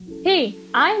Hey,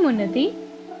 I'm Unnati,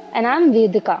 And I'm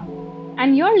Vedika.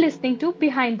 and you're listening to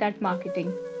Behind That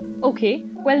Marketing. Okay,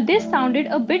 well, this sounded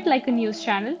a bit like a news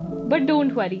channel, but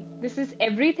don't worry, this is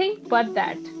everything but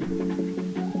that.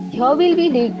 Here we'll be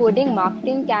decoding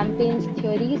marketing campaigns,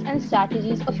 theories, and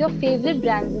strategies of your favorite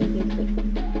brands and people.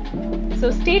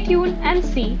 So stay tuned and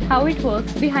see how it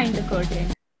works behind the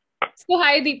curtain. So,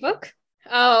 hi Deepak.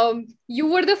 You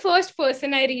were the first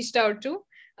person I reached out to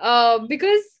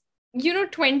because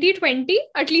 2020,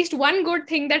 at least one good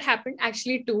thing that happened,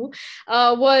 actually two,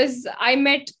 was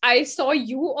I saw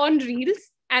you on Reels,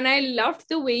 and I loved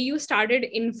the way you started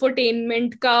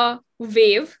infotainment ka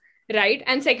wave. Right.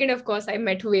 And second, of course, I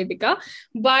met Vedika.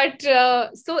 But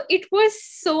so it was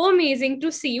so amazing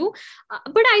to see you.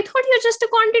 But I thought you're just a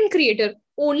content creator,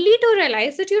 only to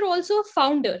realize that you're also a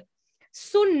founder.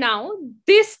 So now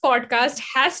this podcast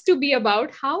has to be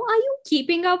about how are you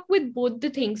keeping up with both the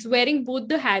things, wearing both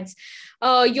the hats.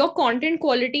 Your content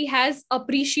quality has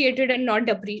appreciated and not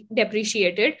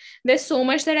depreciated. There's so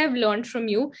much that I've learned from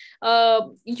you.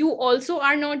 You also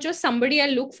are not just somebody I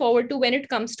look forward to when it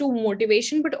comes to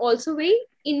motivation, but also very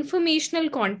informational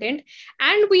content.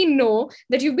 And we know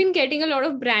that you've been getting a lot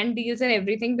of brand deals and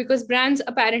everything because brands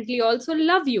apparently also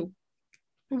love you.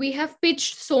 We have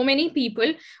pitched so many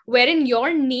people wherein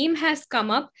your name has come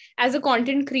up as a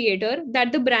content creator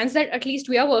that the brands that at least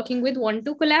we are working with want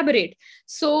to collaborate.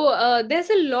 So there's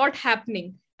a lot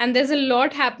happening, and there's a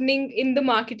lot happening in the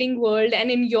marketing world and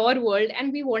in your world,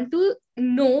 and we want to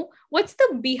know what's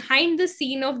the behind the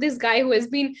scene of this guy who has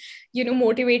been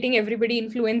motivating everybody,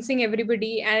 influencing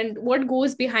everybody, and what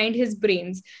goes behind his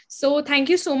brains. So thank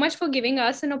you so much for giving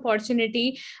us an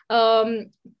opportunity um,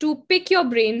 to pick your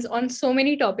brains on so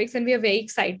many topics, and we are very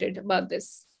excited about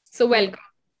this. So, welcome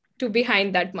to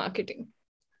Behind That Marketing.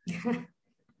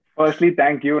 Firstly,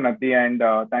 thank you, Nati, and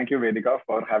thank you, Vedika,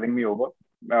 for having me over.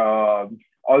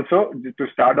 Also, to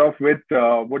start off with,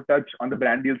 would touch on the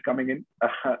brand deals coming in.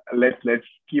 Let's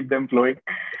keep them flowing.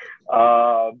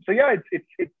 So yeah,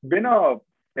 it's been a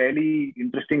fairly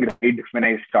interesting ride when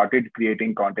I started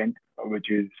creating content, which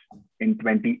is in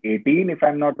 2018, if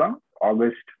I'm not wrong,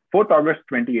 August 4th, August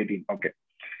 2018. Okay.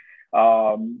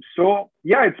 So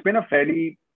yeah, it's been a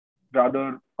fairly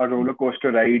rather a roller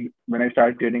coaster ride when I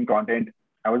started creating content.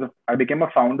 I became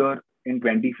a founder in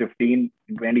 2015.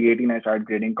 In 2018, I started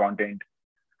creating content.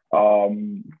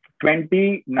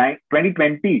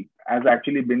 2020 has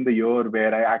actually been the year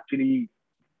where I actually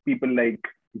people like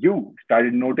you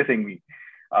started noticing me.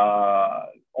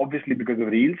 Obviously because of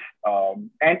reels,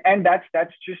 and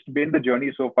that's just been the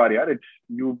journey so far. Yeah, it's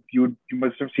you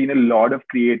must have seen a lot of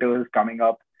creators coming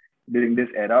up during this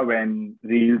era when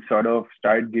reels sort of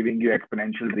start giving you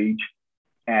exponential reach,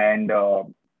 and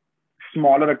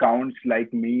smaller accounts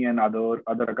like me and other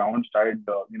accounts started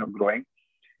growing.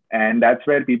 And that's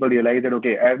where people realize that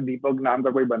okay, as Deepak naam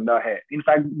ka koi banda hai. In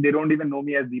fact, they don't even know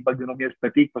me as Deepak, they know me as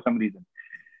Prateek for some reason.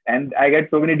 And I get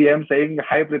so many DMs saying,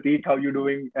 "Hi Prateek, how you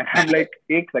doing?" And I'm like,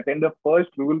 "Take second. The first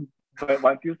rule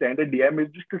once you send a DM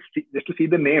is just to see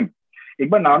the name. एक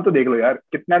बार नाम तो देख लो यार,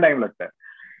 कितना time लगता है."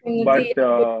 Unnati, But I'm going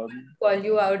to call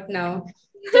you out now.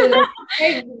 So Unnati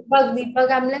said, Deepak,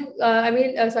 I'm like,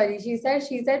 sorry, she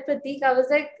said Prateek. I was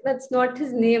like, that's not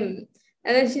his name.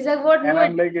 And then she's like, what and would?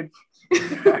 I'm like, it's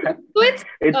So it's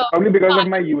it's probably because of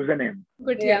my username.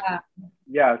 good to hear. Yeah.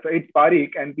 Yeah, so it's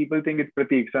Pareek, and people think it's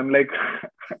Prateek. So I'm like,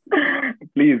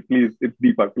 please, it's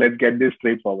Deepak. Let's get this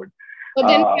straightforward. But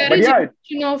then we are But a yeah,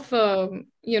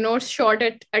 generation of short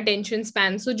attention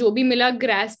span. So जो भी मिला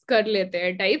grasp कर लेते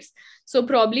हैं types. So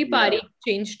probably yeah. Parik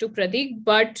changed to Pratik,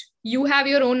 but you have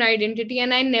your own identity,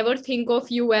 and I never think of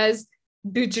you as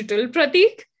digital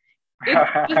Pratik.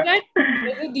 It's just that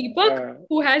there's a Deepak Uh,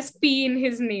 who has P in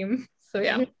his name. So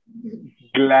yeah.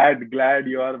 glad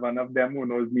you are one of them who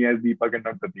knows me as Deepak and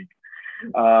not Prateek.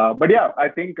 But yeah, I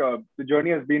think the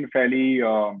journey has been fairly.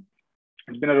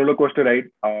 It's been a roller coaster ride.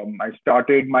 I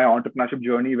started my entrepreneurship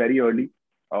journey very early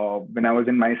when I was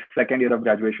in my second year of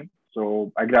graduation.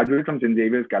 So I graduated from St.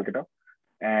 Xavier's, Calcutta,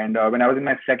 and when I was in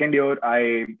my second year,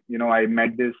 I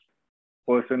met this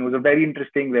person who's a very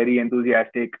interesting, very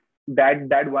enthusiastic.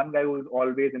 That one guy who's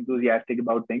always enthusiastic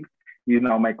about things. He's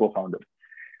now my co-founder.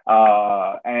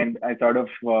 And I sort of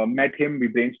met him. We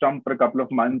brainstormed for a couple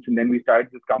of months, and then we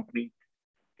started this company.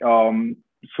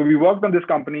 So we worked on this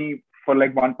company for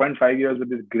like 1.5 years with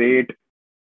this great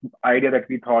idea that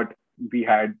we thought we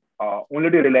had, only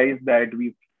to realize that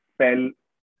we fell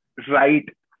right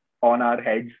on our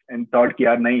heads and thought,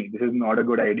 "Yaar, nahi, this is not a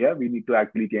good idea. We need to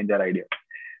actually change our idea."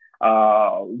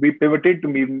 We pivoted to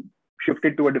me,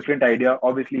 shifted to a different idea,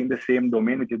 obviously in the same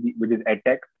domain, which is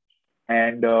edtech,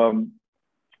 and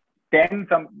then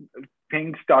some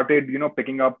things started,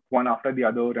 picking up one after the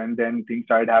other, and then things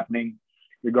started happening.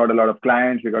 We got a lot of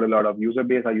clients, we got a lot of user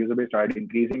base, our user base started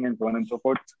increasing, and so on and so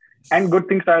forth. And good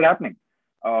things started happening.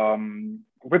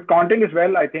 With content as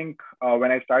well, I think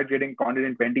when I started creating content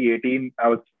in 2018, I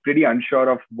was pretty unsure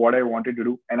of what I wanted to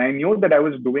do. And I knew that I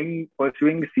was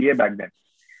pursuing CA back then.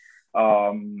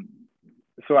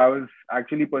 So I was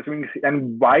actually pursuing,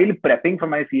 and while prepping for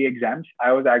my CA exams,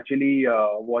 I was actually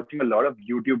watching a lot of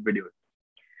YouTube videos.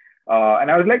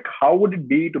 And I was like, how would it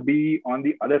be to be on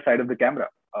the other side of the camera,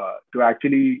 to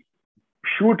actually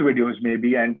shoot videos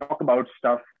maybe and talk about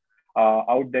stuff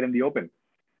out there in the open.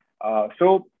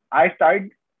 So I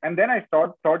started, and then I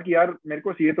thought कि यार मेरे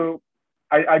को CA तो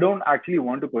I don't actually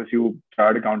want to pursue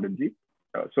chartered accountancy.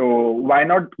 So why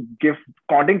not give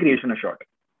content creation a shot?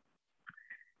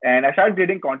 And I started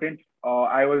creating content.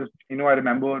 I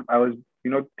remember I was,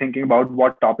 thinking about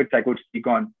what topics I could speak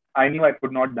on. I knew I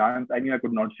could not dance. I knew I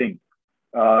could not sing.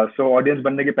 So audience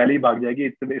बनने के पहले ही भाग जाएगी.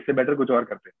 इससे better कुछ और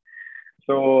करते.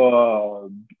 So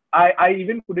I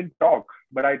even couldn't talk,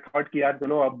 but I thought कि यार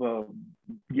चलो अब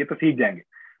ये तो सीख जाएंगे.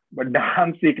 But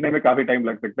डांस सीखने में काफी टाइम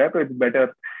लग सकता है, तो it's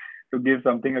better to give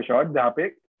something a shot जहाँ पे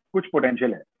कुछ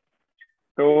potential है.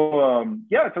 So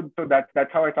so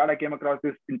that's how I thought. I came across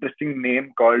this interesting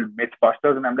name called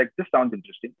Mythbusters, and I'm like, this sounds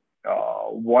interesting.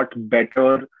 What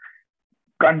better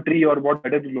country or what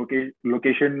better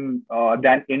location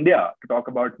than India to talk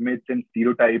about myths and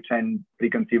stereotypes and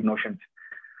preconceived notions?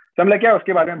 So I'm like, yeah,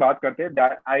 उसके बारे में बात करते हैं.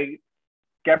 That I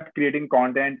kept creating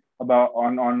content about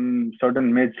on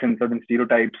certain myths and certain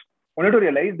stereotypes, only to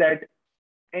realize that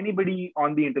anybody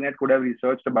on the internet could have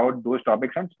researched about those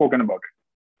topics and spoken about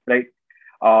it, right?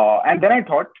 And then I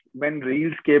thought, when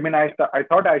Reels came in, I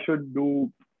thought I should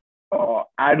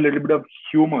add a little bit of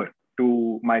humor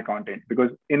to my content,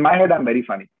 because in my head I'm very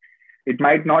funny. It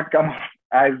might not come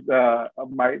as I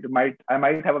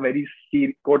might have a very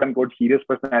quote unquote serious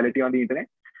personality on the internet,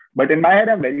 but in my head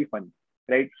I'm very funny,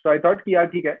 right? So I thought कि यार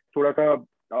ठीक है, थोड़ा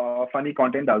सा funny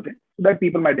content डालते हैं so that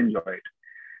people might enjoy it.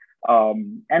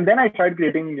 And then I started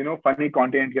creating, funny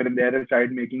content here and there. I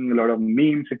started making a lot of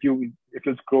memes. If you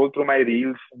scroll through my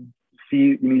reels,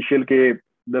 see initial ke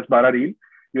 10-12 reel,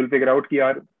 you'll figure out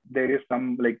that there is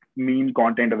some like meme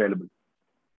content available.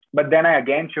 But then I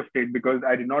again shifted because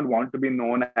I did not want to be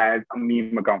known as a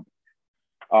meme account.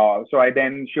 So I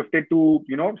then shifted to,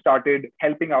 started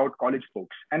helping out college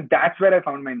folks. And that's where I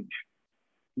found my niche.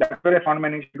 That's where I found my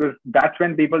niche, because that's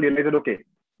when people realized that, okay,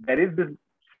 there is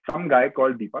some guy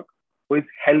called Deepak who is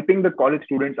helping the college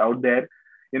students out there,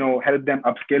 help them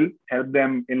upskill, help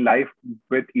them in life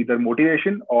with either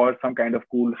motivation or some kind of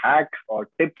cool hacks or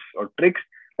tips or tricks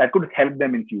that could help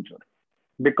them in future.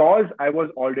 Because I was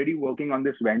already working on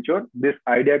this venture, this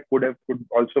idea could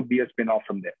also be a spin-off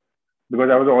from there. Because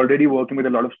I was already working with a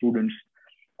lot of students,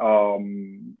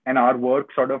 and our work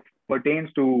sort of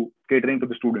pertains to catering to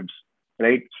the students,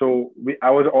 right? So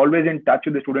I was always in touch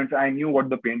with the students. I knew what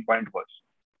the pain point was.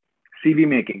 CV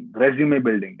making, resume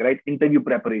building, right? Interview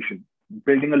preparation,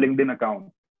 building a LinkedIn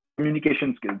account,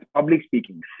 communication skills, public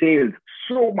speaking, sales,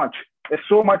 so much. There's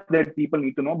so much that people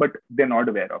need to know, but they're not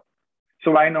aware of. So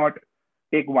why not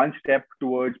take one step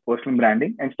towards personal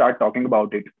branding and start talking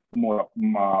about it more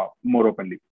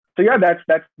openly? So yeah,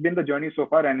 that's been the journey so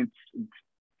far, and it's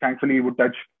thankfully Wood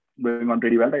Touch going on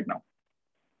pretty well right now.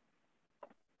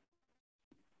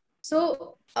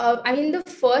 So, the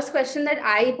first question that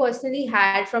I personally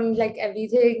had from like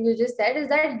everything you just said is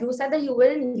that you said that you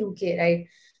were in UK, right?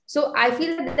 So I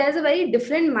feel that there's a very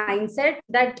different mindset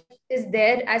that is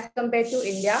there as compared to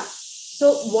India.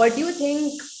 So what do you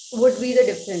think would be the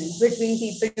difference between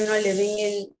people, living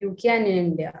in UK and in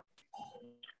India?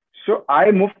 So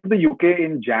I moved to the UK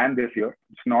in Jan this year.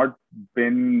 It's not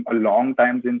been a long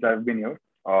time since I've been here.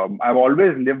 I've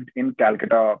always lived in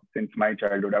Calcutta since my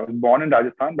childhood. I was born in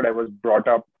Rajasthan, but I was brought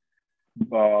up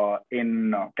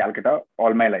in Calcutta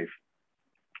all my life.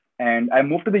 And I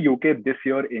moved to the UK this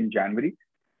year in January.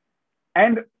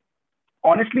 And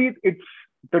honestly, it's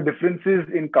the differences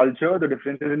in culture, the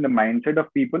differences in the mindset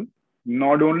of people,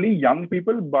 not only young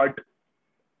people, but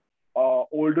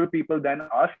older people than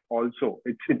us also.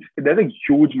 There's a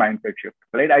huge mindset shift,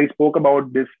 right? I spoke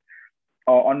about this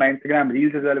on my Instagram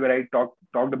reels as well, where I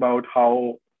talked about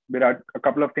how there are a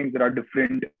couple of things that are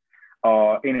different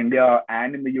in India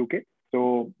and in the UK.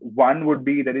 So one would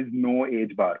be there is no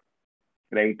age bar,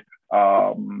 right?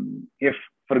 If,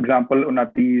 for example,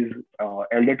 Unnati is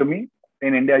elder to me,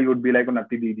 in India you would be like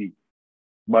Unnati Didi,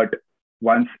 but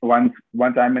once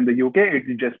I'm in the UK, it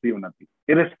will just be Unnati,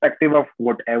 irrespective of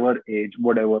whatever age,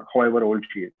 however old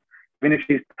she is. Even if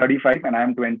she's 35 and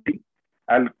I'm 20,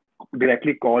 I'll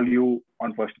directly call you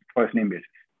on first name basis.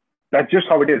 That's just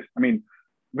how it is. I mean,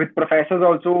 with professors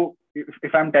also,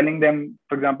 if I'm telling them,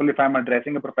 for example, if I'm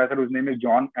addressing a professor whose name is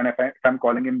John, and if I'm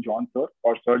calling him John Sir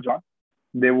or Sir John,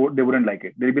 they wouldn't like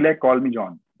it. They'll be like, call me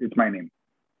John. It's my name.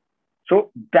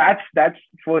 So that's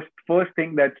first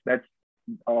thing that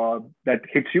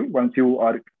hits you once you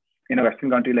are in a Western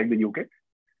country like the UK.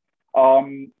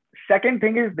 Second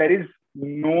thing is there is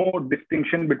no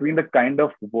distinction between the kind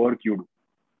of work you do.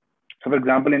 So, for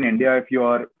example, in India, if you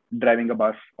are driving a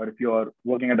bus or if you are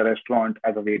working at a restaurant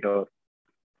as a waiter,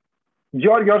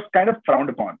 you're kind of frowned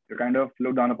upon. You're kind of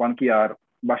looked down upon कि यार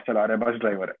bus चला रहा है, bus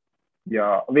driver है,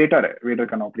 या waiter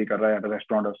का नौकरी कर रहा है at a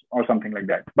restaurant or something like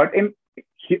that. But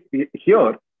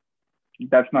here,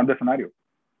 that's not the scenario.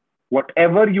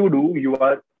 Whatever you do,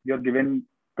 you're given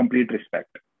complete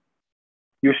respect.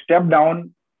 You step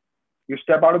down, you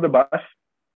step out of the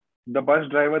bus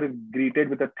driver is greeted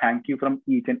with a thank you from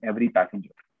each and every passenger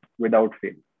without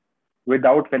fail.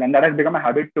 And that has become a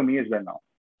habit to me as well now.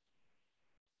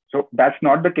 So that's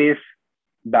not the case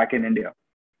back in India,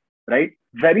 right?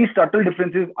 Very subtle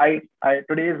differences.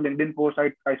 Today's LinkedIn post,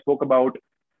 I spoke about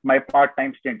my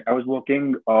part-time stint. I was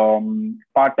working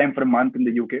part-time for a month in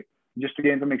the UK just to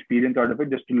gain some experience out of it,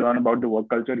 just to learn about the work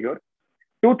culture here.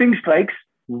 Two things strikes.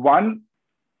 One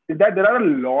is that there are a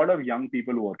lot of young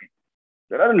people working.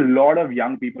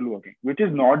 Which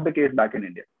is not the case back in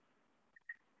India.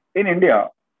 In India,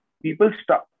 people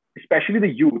start, especially the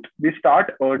youth, they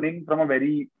start earning from a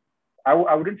very, I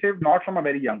wouldn't say not from a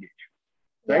very young age,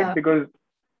 right? Yeah. Because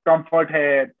comfort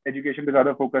hai, education पे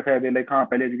ज़्यादा focus है. They're like, हाँ,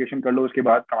 पहले education कर लो, उसके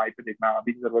बाद कमाई पे देखना,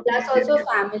 अभी की ज़रूरत That's नहीं है. also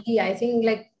family. I think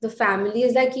like the family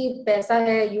is like कि पैसा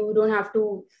है, you don't have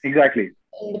to. Exactly.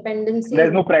 Independency.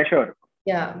 There's no pressure.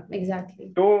 Yeah,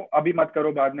 exactly. तो अभी मत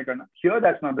करो, बाद में करना. Here,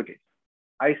 that's not the case.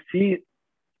 I see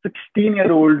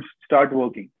 16-year-olds start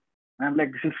working. And I'm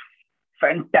like, this is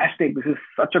fantastic. This is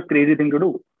such a crazy thing to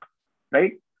do,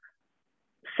 right?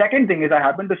 Second thing is I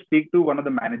happened to speak to one of the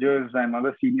managers and one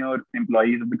of the senior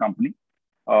employees of the company.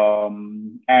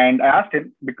 And I asked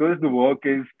him, because the work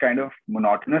is kind of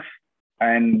monotonous,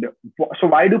 and so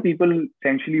why do people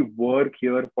essentially work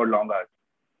here for long hours?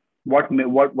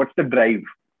 What's the drive?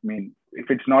 I mean,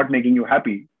 if it's not making you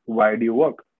happy, why do you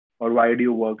work? Or why do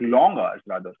you work long hours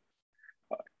rather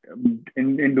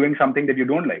in doing something that you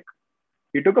don't like?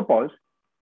 He took a pause.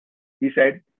 He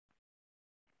said,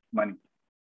 money.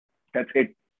 That's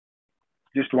it.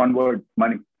 Just one word,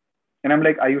 money. And I'm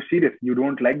like, are you serious? You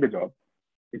don't like the job?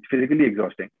 It's physically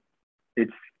exhausting.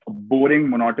 It's a boring,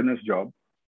 monotonous job.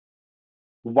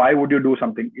 Why would you do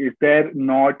something? Is there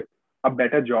not a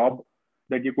better job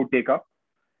that you could take up?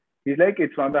 He's like,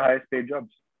 it's one of the highest paid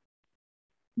jobs.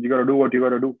 You got to do what you got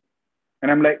to do. And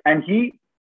I'm like, and he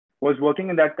was working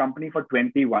in that company for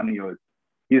 21 years.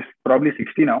 He's probably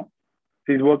 60 now.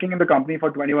 So he's working in the company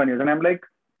for 21 years. And I'm like,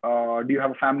 do you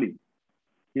have a family?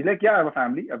 He's like, yeah, I have a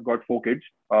family. I've got 4 kids.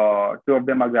 2 of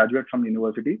them are graduates from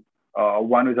university.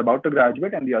 One is about to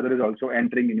graduate and the other is also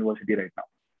entering university right now.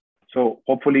 So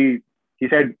hopefully, he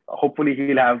said, hopefully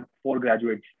he'll have 4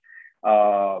 graduates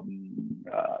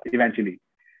eventually.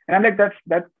 And I'm like,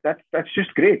 that's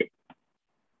just great.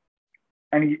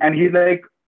 And he's like,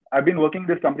 I've been working in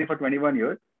this company for 21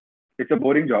 years. It's a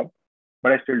boring job,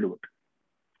 but I still do it.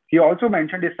 He also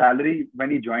mentioned his salary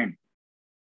when he joined.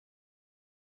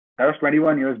 That was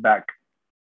 21 years back.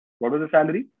 What was the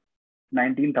salary?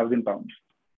 19,000 pounds.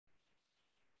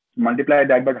 Multiply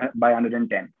that by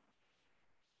 110.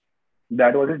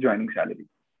 That was his joining salary,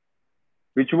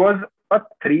 which was a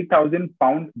 3,000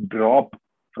 pound drop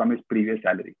from his previous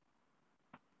salary.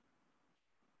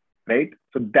 Right?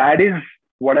 So that is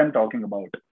what I'm talking about.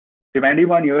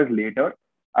 21 years later,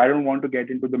 I don't want to get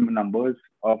into the numbers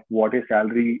of what his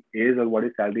salary is or what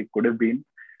his salary could have been.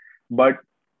 But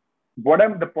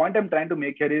the point I'm trying to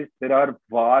make here is there are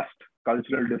vast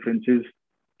cultural differences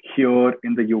here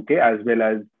in the UK as well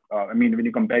as, when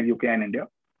you compare UK and India,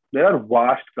 there are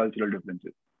vast cultural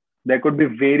differences. There could be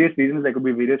various reasons, there could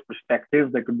be various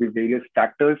perspectives, there could be various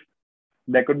factors,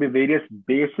 there could be various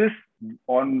bases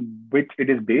on which it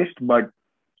is based, but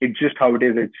it's just how it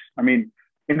is.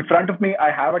 In front of me,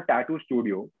 I have a tattoo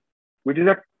studio, which is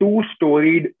a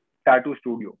 2-storied tattoo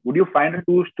studio. Would you find a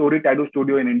 2-story tattoo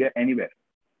studio in India anywhere?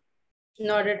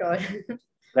 Not at all.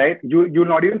 Right? You'll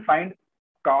not even find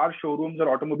car showrooms or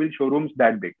automobile showrooms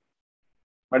that big.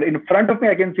 But in front of me,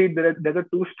 I can see there's a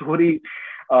 2-story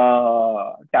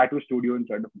tattoo studio in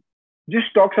front of me.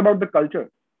 Just talks about the culture.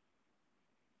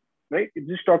 Right? It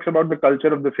just talks about the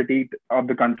culture of the city, of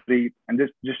the country, and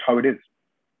just how it is.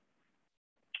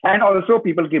 And also,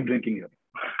 people keep drinking here.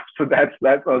 So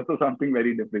that's also something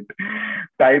very different.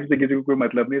 Time से किसी को कोई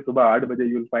मतलब नहीं. सुबह 8 बजे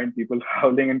you'll find people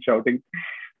howling and shouting.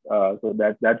 So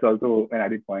that's also an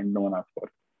added point no one asked for.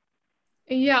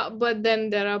 Yeah, but then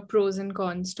there are pros and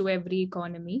cons to every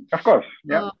economy. Of course,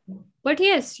 yeah. But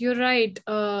yes, you're right.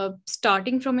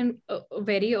 Starting from a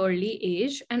very early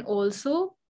age, and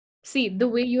also see the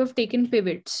way you have taken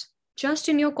pivots just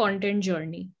in your content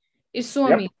journey is so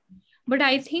Yep. amazing. But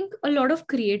I think a lot of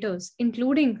creators,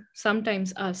 including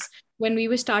sometimes us, when we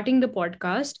were starting the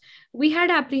podcast, we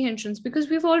had apprehensions because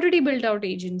we've already built out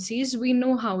agencies. We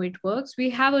know how it works.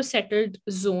 We have a settled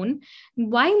zone.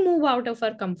 Why move out of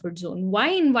our comfort zone? Why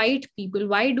invite people?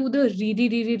 Why do the really,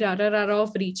 really rara rara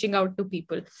of reaching out to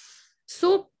people?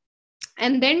 So,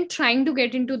 and then trying to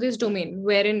get into this domain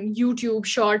wherein YouTube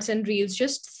shorts and reels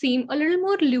just seem a little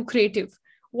more lucrative.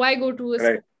 Why go to a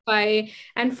Right. Spotify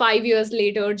and 5 years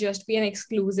later just be an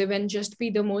exclusive and just be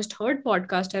the most heard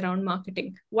podcast around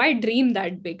marketing? Why dream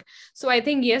that big? So I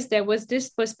think, yes, there was this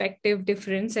perspective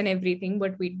difference and everything,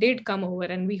 but we did come over,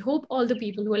 and we hope all the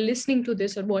people who are listening to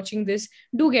this or watching this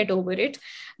do get over it,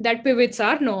 that pivots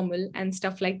are normal and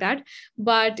stuff like that.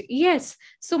 But yes,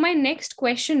 so my next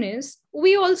question is,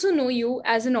 we also know you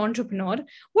as an entrepreneur.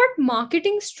 What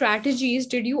marketing strategies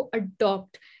did you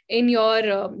adopt in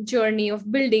your journey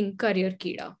of building Career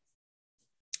Kida?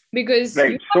 Because you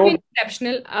Right. have been So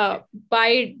exceptional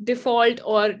by default,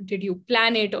 or did you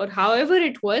plan it, or however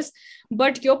it was,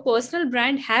 but your personal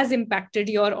brand has impacted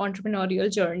your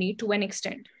entrepreneurial journey to an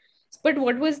extent. But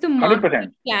what was the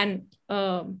marketing 100%.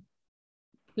 plan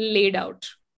laid out?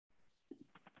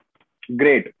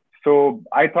 Great. So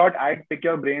I thought I'd pick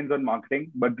your brains on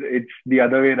marketing, but it's the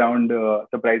other way around,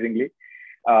 surprisingly.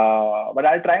 But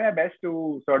I'll try my best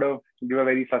to sort of give a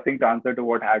very succinct answer to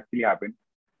what actually happened.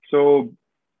 So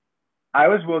I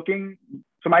was working.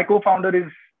 So my co-founder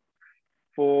is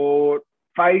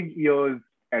 5 years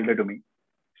elder to me.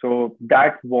 So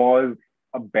that was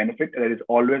a benefit. There is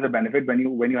always a benefit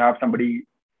when you have somebody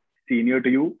senior to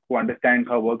you who understands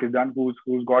how work is done,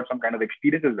 who's got some kind of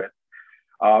experience as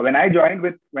well. When I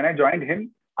joined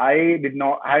him, I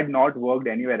had not worked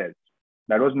anywhere else.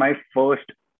 That was my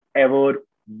first ever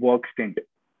work stint.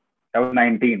 I was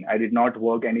 19. I did not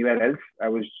work anywhere else. I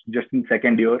was just in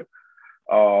second year,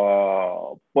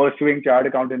 pursuing chartered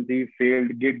accountancy,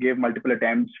 failed, gave multiple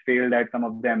attempts, failed at some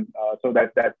of them. So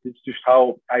that's just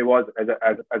how I was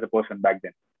as a person back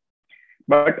then.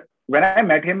 But when I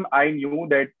met him, I knew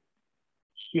that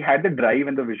he had the drive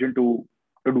and the vision to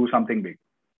do something big,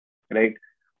 right?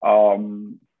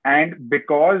 And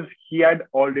because he had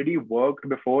already worked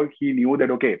before, he knew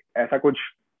that okay, ऐसा कुछ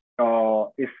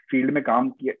इस field में काम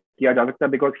किया जा सकता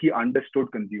है, because he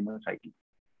understood consumer psyche,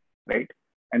 right?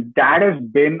 And that has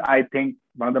been, I think,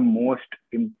 one of the most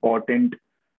important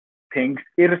things,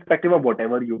 irrespective of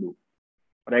whatever you do,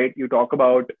 right? You talk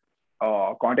about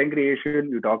content creation,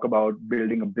 you talk about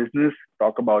building a business,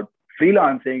 talk about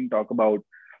freelancing, talk about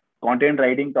content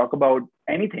writing, talk about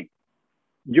anything.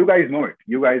 You guys know it.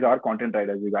 You guys are content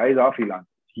writers. You guys are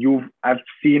freelancers. I've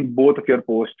seen both of your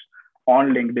posts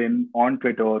on LinkedIn, on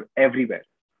Twitter, everywhere,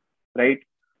 right?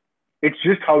 It's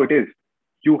just how it is.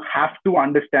 You have to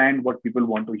understand what people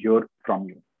want to hear from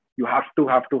you. You have to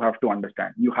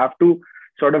understand. You have to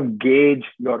sort of gauge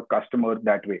your customer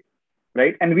that way,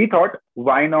 right? And we thought,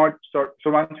 why not? So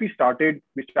once we started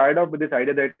off with this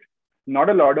idea that not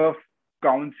a lot of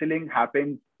counseling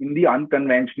happens in the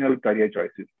unconventional career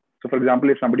choices. So for example,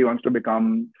 if somebody wants to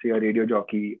become, say, a radio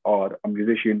jockey or a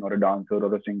musician or a dancer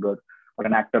or a singer or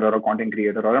an actor or a content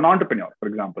creator or an entrepreneur, for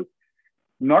example,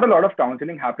 not a lot of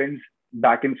counseling happens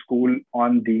back in school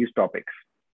on these topics.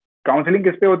 Counseling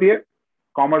किस पे होती है?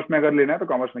 Commerce में अगर लेना है तो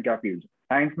commerce में क्या fields?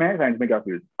 Science में है, science में क्या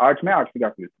fields? Arts में arts में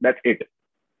क्या fields? That's it.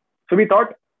 So we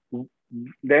thought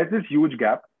there's this huge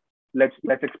gap.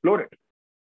 Let's explore it.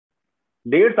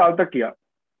 1.5 साल तक किया.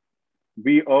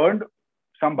 We earned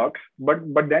some bucks,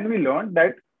 but then we learned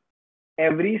that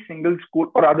every single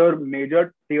school or other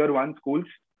major tier 1 schools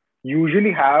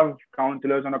usually have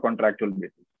counselors on a contractual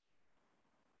basis.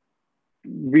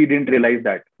 We didn't realize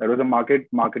that there was a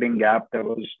marketing gap. There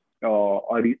was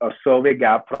a survey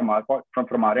gap from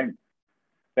our end,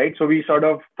 right? So we sort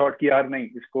of thought कि यार नहीं,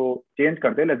 इसको change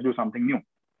करते, let's do something new,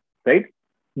 right?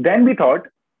 Then we thought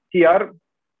कि यार,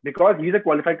 because he's a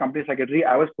qualified company secretary,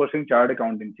 I was pursuing chartered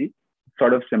accountancy,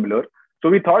 sort of similar. So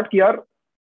we thought कि यार,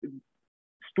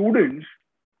 students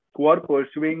who are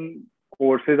pursuing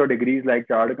courses or degrees like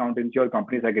chartered accountancy or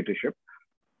company secretaryship,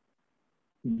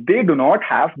 they do not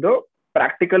have the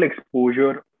practical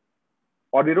exposure,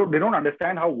 or they don't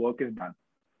understand how work is done.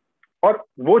 Or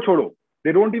wo chodo,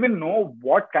 they don't even know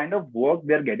what kind of work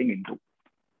they're getting into.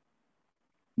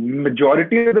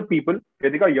 Majority of the people,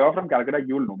 Kritika, you're from Calcutta,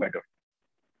 you'll know better.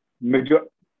 Major,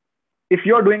 if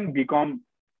you're doing BCom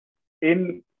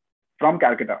in from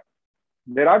Calcutta,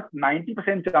 there are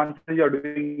 90% chances you're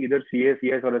doing either CA,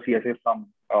 CS, or a CSA from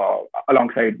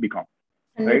alongside BCom,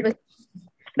 right? 100%.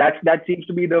 That seems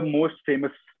to be the most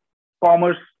famous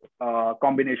commerce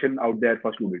combination out there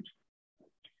for students,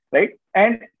 right?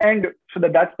 And so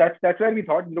that's where we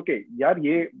thought, okay, यार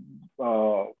ये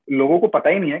लोगों को पता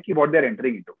ही नहीं है कि what they're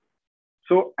entering into.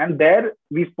 So and there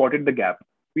we spotted the gap.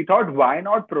 We thought, why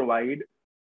not provide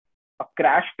a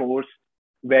crash course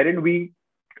wherein we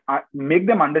make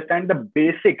them understand the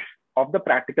basics of the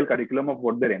practical curriculum of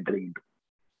what they're entering into.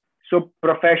 So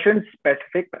profession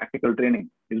specific practical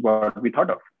training is what we thought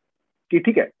of. कि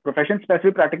ठीक है, profession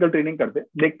specific practical training करते,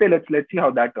 देखते, let's see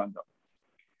how that turns out.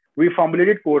 We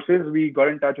formulated courses. We got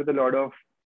in touch with a lot of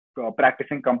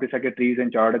practicing company secretaries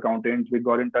and chartered accountants. We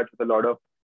got in touch with a lot of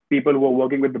people who are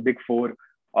working with the Big Four.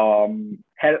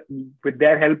 With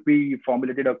their help, we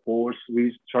formulated a course.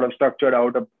 We sort of structured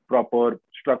out a proper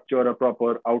structure, a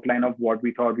proper outline of what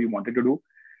we thought we wanted to do.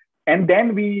 And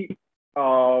then we,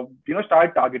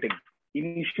 started targeting.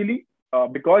 Initially,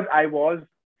 because I was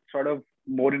sort of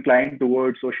more inclined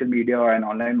towards social media and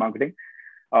online marketing,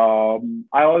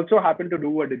 I also happened to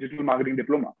do a digital marketing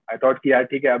diploma. I thought कि यार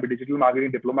ठीक है, अभी digital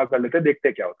marketing diploma कर लेते,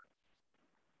 देखते क्या होता.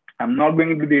 I'm not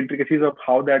going into the intricacies of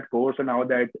how that course and how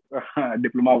that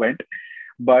diploma went,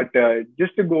 but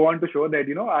just to go on to show that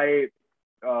I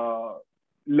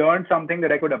learned something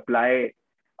that I could apply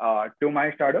to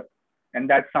my startup, and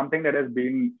that's something that has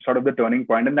been sort of the turning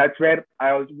point. And that's where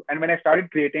I was. And when I started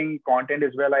creating content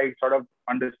as well, I sort of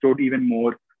understood even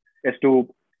more as to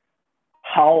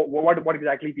what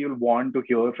exactly people want to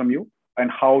hear from you and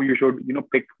how you should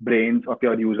pick brains of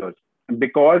your users. And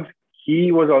because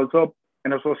he was also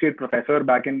an associate professor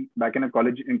back in a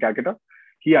college in Calcutta,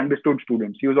 he understood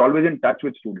students. He was always in touch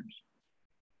with students,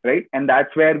 right? And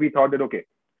that's where we thought that okay,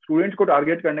 students को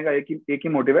target करने का एक ही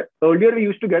motive है. Earlier we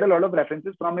used to get a lot of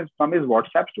references from his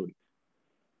WhatsApp stories.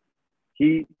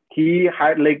 He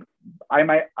had like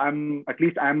I'm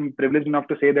privileged enough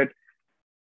to say that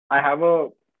I have a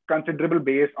considerable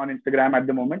base on Instagram at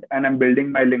the moment, and I'm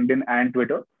building my LinkedIn and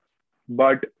Twitter.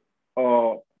 But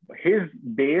his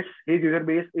user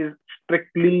base is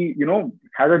strictly,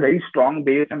 has a very strong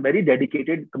base and very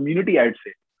dedicated community, I'd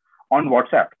say, on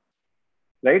WhatsApp,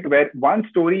 right? Where one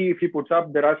story, if he puts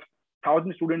up, there are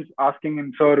 1,000 students asking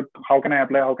him, sir, how can I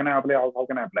apply? How can I apply? How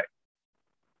can I apply?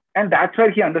 And that's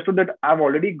where he understood that I've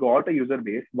already got a user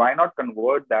base. Why not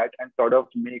convert that and sort of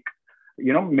make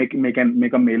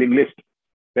a mailing list,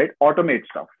 right? Automate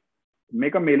stuff,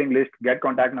 make a mailing list, get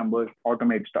contact numbers,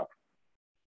 automate stuff.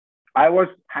 I was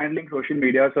handling social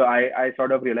media, so I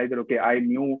sort of realized that, okay, I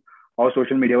knew how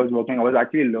social media was working. I was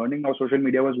actually learning how social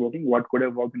media was working, what could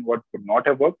have worked and what could not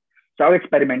have worked. So I was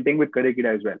experimenting with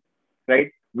Karekida as well, right?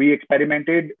 We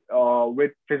experimented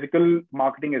with physical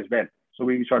marketing as well. So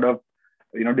we sort of,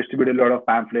 distributed a lot of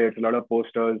pamphlets, a lot of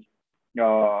posters.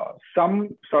 Some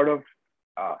sort of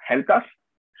helped us,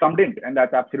 some didn't, and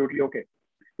that's absolutely okay.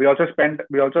 We also spent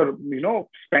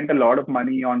a lot of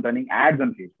money on running ads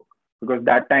on Facebook, because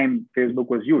that time Facebook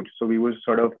was huge. So we were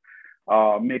sort of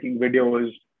making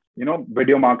videos,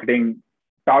 video marketing,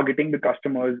 targeting the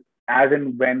customers as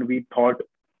and when we thought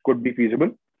could be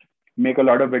feasible. Make a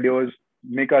lot of videos,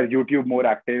 make our YouTube more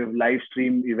active, live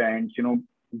stream events,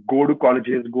 go to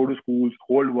colleges, go to schools,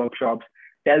 hold workshops,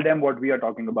 tell them what we are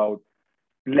talking about,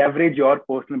 leverage your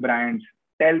personal brands,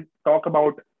 talk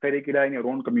about Karekida in your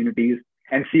own communities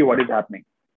and see what is happening.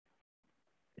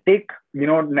 Take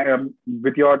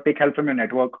help from your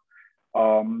network.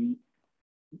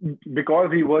 Because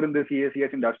we were in the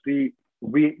CACS industry,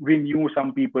 we knew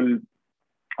some people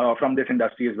from this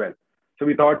industry as well. So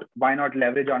we thought, why not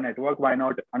leverage our network? Why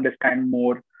not understand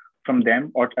more from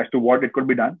them or as to what it could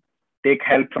be done? Take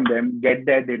help from them, get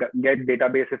their data, get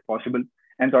database if possible,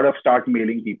 and sort of start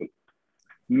mailing people.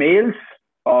 Mails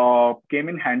came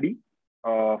in handy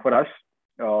for us.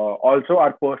 Also,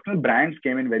 our personal brands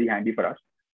came in very handy for us.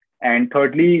 And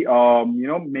thirdly,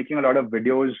 making a lot of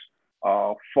videos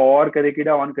for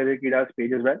Karekida on Karekida's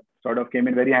page as well sort of came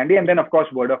in very handy. And then, of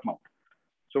course, word of mouth.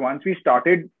 So once we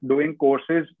started doing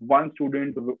courses, one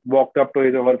student walked up to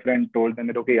his or her friend, told them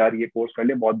that, okay, yaar, ye course kar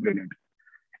le, bahut brilliant.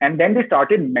 And then they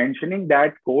started mentioning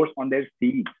that course on their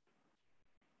feeds,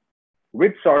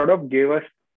 which sort of gave us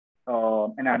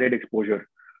an added exposure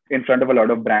in front of a lot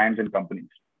of brands and companies.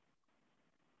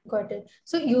 Got it.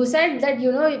 So you said that,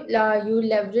 you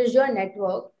leverage your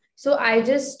network. So I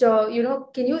just,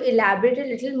 can you elaborate a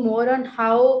little more on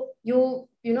how you,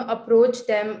 approach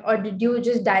them, or did you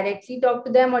just directly talk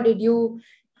to them, or did you,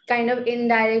 kind of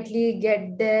indirectly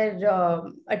get their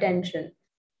attention?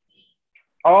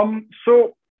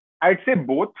 So I'd say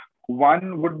both.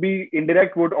 One would be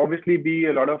indirect, would obviously be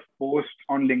a lot of posts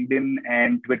on LinkedIn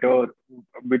and Twitter,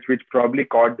 which probably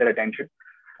caught their attention.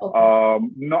 Okay.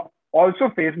 No, also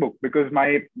Facebook, because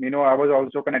I was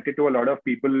also connected to a lot of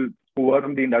people who were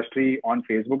from the industry on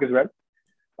Facebook as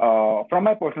well, from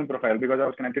my personal profile, because I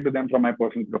was connected to them from my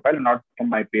personal profile and not from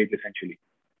my page essentially.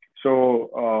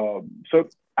 So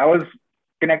I was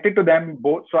connected to them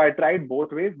both. So I tried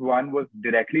both ways. One was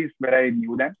directly where I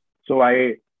knew them. So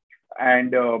I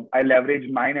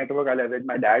leveraged my network. I leveraged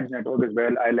my dad's network as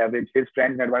well. I leveraged his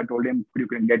friend's network. I told him, you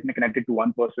can get me connected to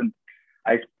one person.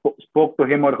 I spoke to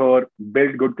him or her,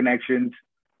 built good connections.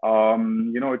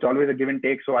 It's always a give and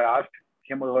take. So I asked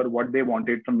him or her what they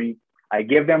wanted from me. I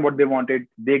gave them what they wanted.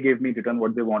 They gave me in return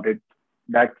what they wanted.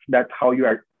 That's how you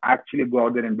actually go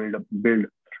out there and build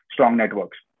strong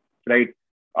networks, right?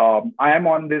 I am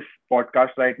on this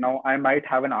podcast right now. I might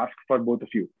have an ask for both of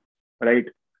you, right?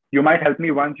 You might help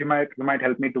me once, you might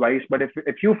help me twice, but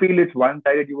if you feel it's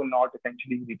one-sided, you will not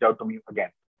essentially reach out to me again.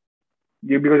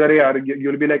 Because अरे यार,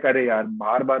 you'll be like, अरे यार,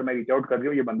 बार बार मैं reach out कर रही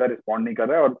हूँ, ये बंदा respond नहीं कर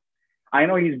रहा है, और I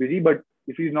know he's busy, but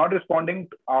if he's not responding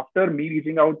after me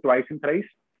reaching out twice and thrice,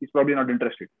 he's probably not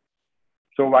interested.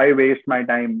 So why waste my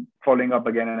time following up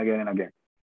again and again and again,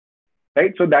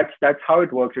 right? So that's how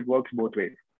it works. It works both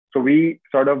ways. So we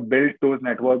sort of built those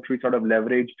networks. We sort of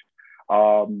leveraged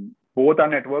both our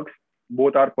networks,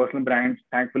 both our personal brands.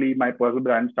 Thankfully, my personal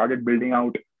brand started building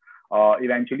out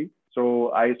eventually.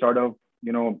 So I sort of,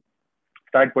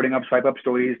 started putting up swipe up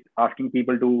stories, asking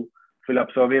people to fill up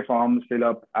survey forms, fill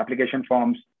up application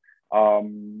forms,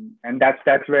 and that's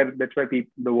where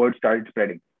the word started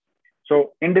spreading.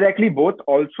 So indirectly, both.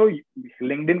 Also,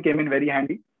 LinkedIn came in very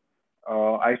handy.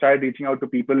 I started reaching out to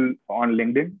people on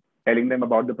LinkedIn, telling them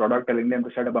about the product, telling them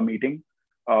to set up a meeting.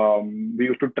 We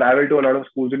used to travel to a lot of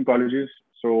schools and colleges.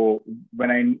 So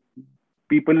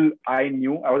people I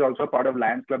knew, I was also a part of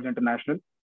Lions Clubs International.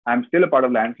 I'm still a part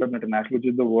of Lions Clubs International, which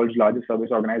is the world's largest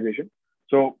service organization.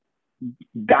 So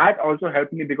that also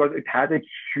helped me because it has a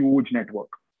huge network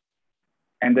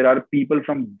and there are people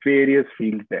from various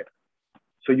fields there.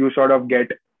 So you sort of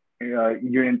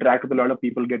you interact with a lot of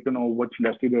people, get to know which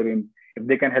industry they're in, if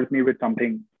they can help me with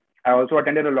something. I also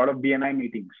attended a lot of BNI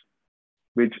meetings,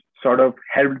 which sort of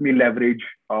helped me leverage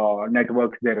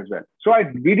networks there as well. So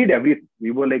we did everything. We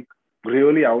were like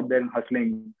really out there and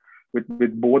hustling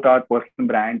with both our personal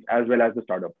brands as well as the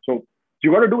startup. So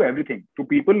you got to do everything. To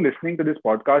people listening to this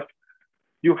podcast,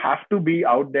 you have to be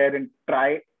out there and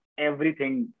try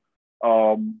everything,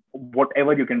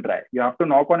 whatever you can try. You have to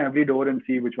knock on every door and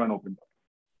see which one opens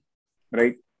up,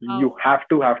 right? You have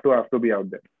to be out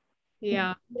there.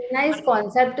 Yeah. Nice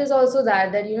concept is also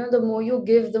that the more you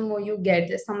give, the more you get.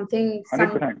 There's something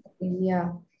 100%.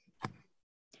 Yeah.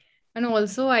 And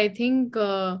also, I think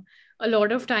a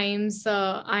lot of times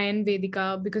I and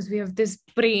Vedika, because we have this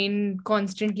brain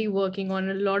constantly working on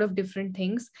a lot of different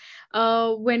things,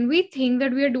 when we think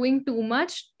that we are doing too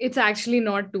much, it's actually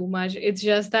not too much. It's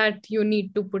just that you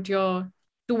need to put your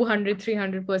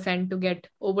 200-300% to get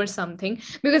over something,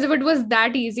 because if it was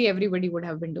that easy, everybody would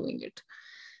have been doing it.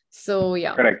 So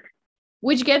yeah. Correct.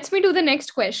 Which gets me to the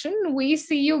next question. We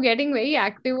see you getting very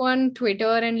active on Twitter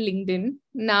and LinkedIn.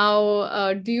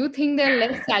 Now, do you think they're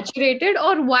less saturated,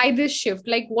 or why this shift?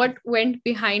 Like, what went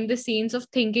behind the scenes of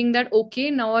thinking that, okay,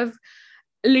 now I've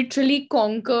literally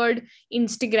conquered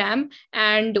Instagram,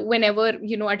 and whenever,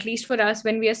 at least for us,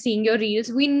 when we are seeing your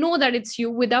reels, we know that it's you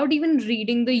without even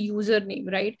reading the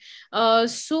username, right?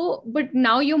 But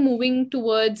now you're moving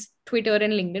towards Twitter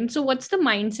and LinkedIn. So what's the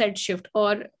mindset shift,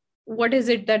 or what is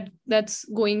it that's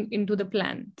going into the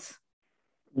plans?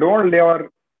 Don't lay your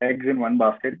eggs in one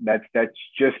basket. That's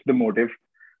just the motive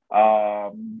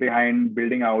behind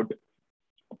building out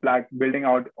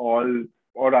all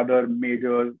or other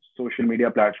major social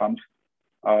media platforms.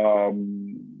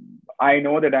 I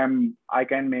know that I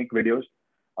can make videos.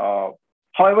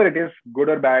 However, it is good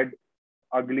or bad,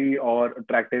 ugly or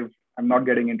attractive. I'm not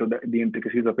getting into the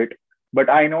intricacies of it, but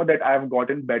I know that I've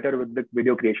gotten better with the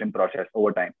video creation process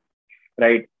over time,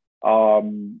 right?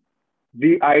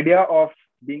 The idea of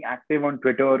being active on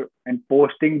Twitter and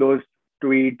posting those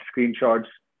tweet screenshots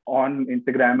on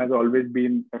Instagram has always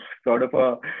been sort of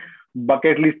a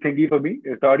bucket list thingy for me.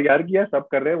 I thought, yaar, kiya sab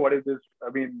kar rahe. What is this? I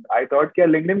mean, I thought kiya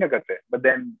LinkedIn ka karte, but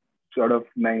then sort of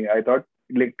nahi. I thought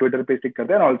like Twitter pe stick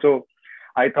karte, and also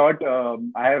I thought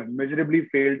I have miserably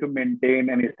failed to maintain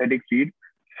an aesthetic feed,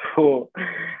 so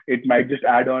it might just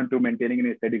add on to maintaining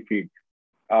an aesthetic feed.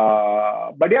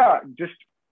 But yeah, just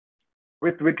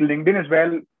with LinkedIn as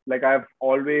well, like I've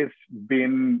always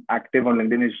been active on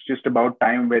LinkedIn. It's just about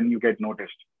time when you get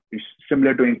noticed. It's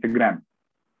similar to Instagram,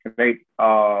 right?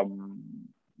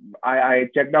 I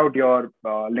checked out your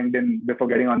LinkedIn before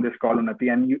getting on this call,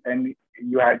 Unnati, and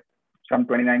you had some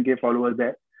 29K followers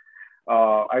there.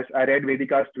 I read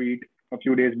Vedika's tweet a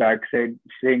few days back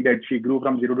saying that she grew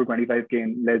from 0 to 25K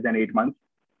in less than 8 months.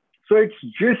 So it's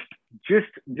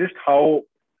just how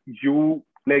you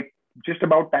like just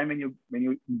about time when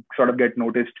you sort of get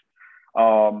noticed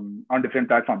on different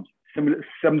platforms.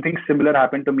 Something similar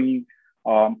happened to me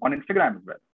on Instagram as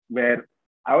well, where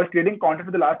I was creating content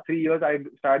for the last 3 years. I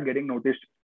started getting noticed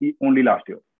only last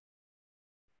year.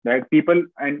 Right? People,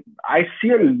 and I see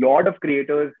a lot of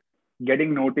creators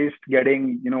getting noticed,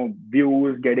 getting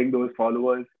views, getting those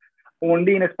followers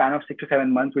only in a span of 6 to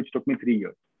 7 months, which took me 3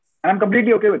 years. And I'm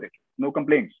completely okay with it. No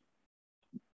complaints.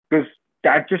 Because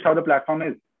that's just how the platform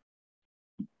is.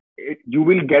 You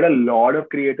will get a lot of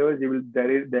creators.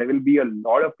 There will be a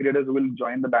lot of creators who will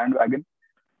join the bandwagon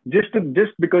just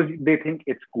because they think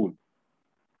it's cool.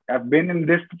 I've been in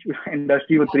this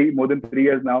industry for more than 3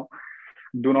 years now.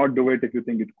 Do not do it if you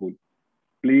think it's cool.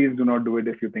 Please do not do it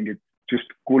if you think it's just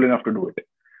cool enough to do it.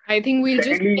 I think we'll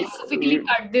just specifically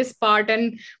cut this part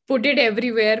and put it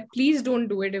everywhere. Please don't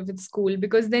do it if it's cool,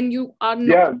 because then you are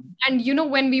not. Yeah.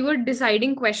 And when we were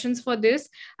deciding questions for this,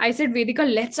 I said, Vedika,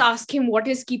 let's ask him what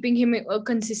is keeping him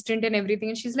consistent and everything.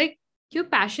 And she's like, you're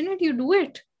passionate, you do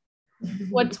it.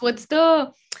 What's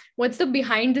the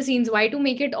behind the scenes? Why to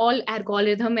make it all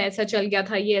algorithm? Aisa chal gaya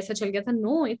tha, ye aisa chal gaya tha.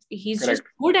 No, he's Correct. Just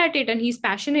good at it and he's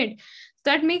passionate.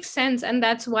 That makes sense, and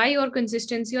that's why your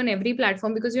consistency on every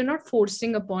platform, because you're not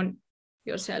forcing upon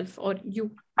yourself or you.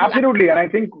 Absolutely, and I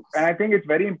think it's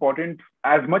very important.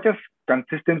 As much as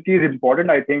consistency is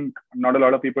important, I think not a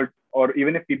lot of people, or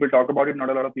even if people talk about it, not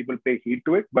a lot of people pay heed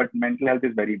to it. But mental health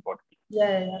is very important.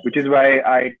 Yeah. Which is why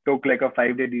I took like a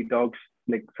 5-day detox,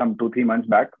 like some 2-3 months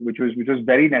back, which was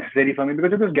very necessary for me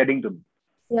because it was getting to me.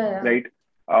 Yeah. Right.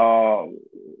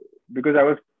 Because I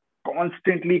was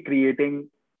constantly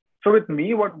creating. So with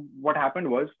me, what happened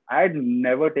was I had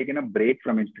never taken a break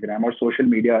from Instagram or social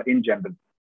media in general,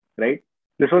 right?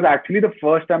 This was actually the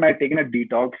first time I had taken a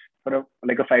detox for a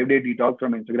 5-day detox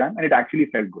from Instagram, and it actually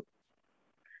felt good.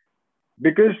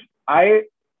 Because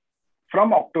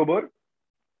from October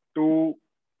to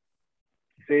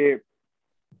say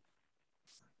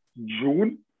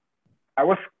June, I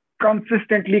was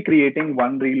consistently creating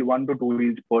 1 to 2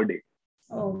 reels per day.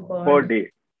 Oh God. Per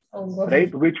day. Oh God.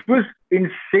 Right, which was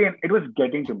insane. It was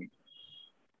getting to me,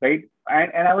 right,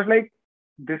 and I was like,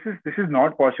 this is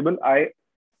not possible.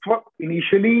 So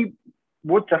initially,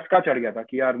 वो चस्का चढ़ गया था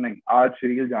कि यार नहीं, आज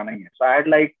reel जाना ही है. So I had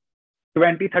like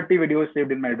 20-30 videos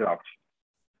saved in my drafts.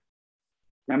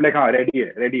 I'm like, हाँ,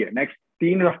 ready है. Next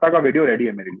 3 हफ्ता का video ready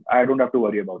है मेरे लिए. I don't have to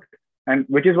worry about it. And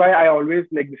which is why I always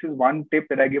this is one tip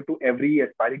that I give to every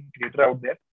aspiring creator out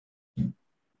there.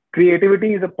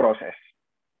 Creativity is a process.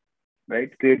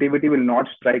 Right? Creativity will not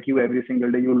strike you every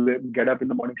single day. You will get up in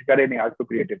the morning and say, "नहीं, आज तो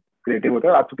creative होता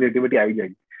है, आज तो creativity आ ही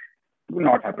जाएगी." It will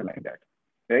not happen like that,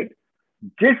 right?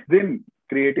 जिस दिन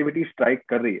creativity strike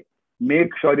कर रही है,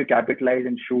 make sure you capitalize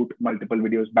and shoot multiple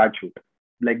videos, batch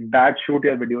shoot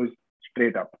your videos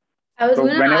straight up. I was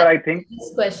going to ask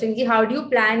this question: how do you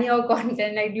plan your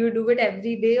content? Like, do you do it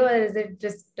every day or is it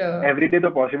just every day?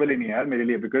 तो possible ही नहीं है यार मेरे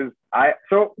लिए, because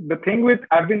the thing with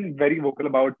I've been very vocal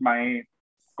about my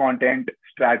content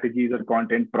strategies or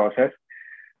content process.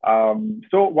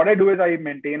 So what I do is I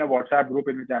maintain a WhatsApp group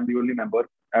in which I'm the only member.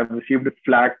 I've received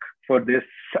flack for this.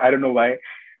 I don't know why,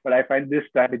 but I find this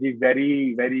strategy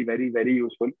very, very, very, very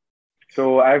useful.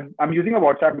 So I'm using a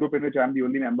WhatsApp group in which I'm the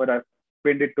only member. I've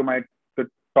pinned it to the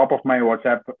top of my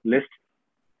WhatsApp list,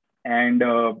 and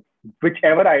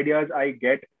whichever ideas I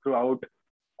get throughout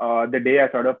the day,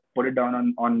 I sort of put it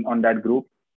down on that group.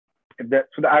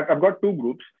 I've got 2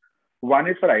 groups. One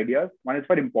is for ideas, one is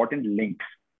for important links.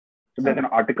 So there's an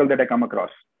article that I come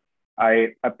across.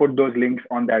 I put those links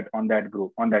on that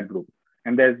group.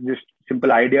 And there's just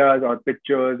simple ideas or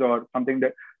pictures or something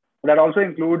that also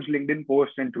includes LinkedIn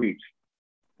posts and tweets.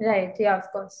 Right. Yeah,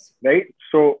 of course. Right.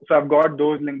 So I've got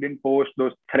those LinkedIn posts,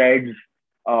 those threads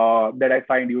that I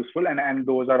find useful, and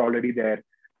those are already there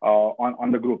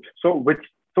on the groups. So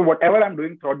whatever I'm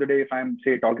doing throughout the day, if I'm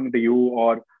say talking to you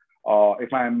or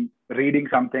if I'm reading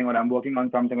something or I'm working on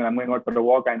something or I'm going out for a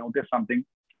walk, I notice something,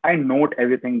 I note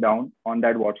everything down on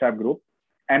that WhatsApp group.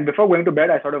 And before going to bed,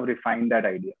 I sort of refine that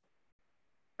idea.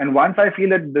 And once I feel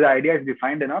that the idea is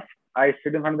defined enough, I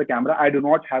sit in front of the camera. I do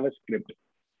not have a script.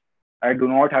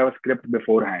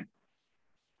 Beforehand.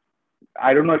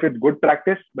 I don't know if it's good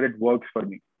practice, but it works for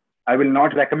me. I will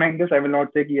not recommend this. I will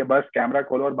not say कि ये बस camera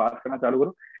खोलो और बात करना चालू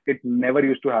करो. It never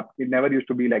used to happen. It never used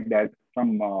to be like that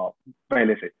from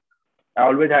पहले से. I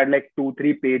always had like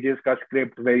 2-3 pages का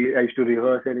script where I used to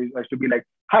rehearse and I used to be like,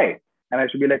 hi. And I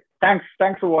used to be like, thanks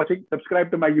for watching.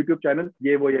 Subscribe to my YouTube channel.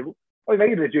 ये वो. I was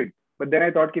very rigid. But then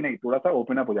I thought कि नहीं, थोड़ा सा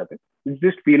open up हो जाते. You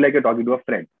just feel like you're talking to a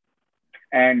friend.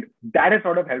 And that has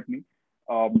sort of helped me.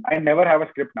 I never have a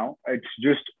script now. It's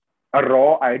just a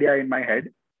raw idea in my head.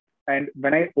 And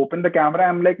when I open the camera,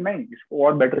 I'm like, नहीं, इसको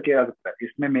और better किया जा सकता है.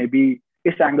 इसमें maybe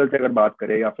इस angle से अगर बात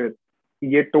करें या फिर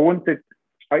ये tone से,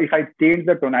 if I change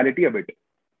the tonality a bit,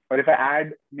 or if I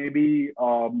add maybe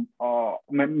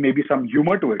maybe some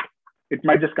humor to it, it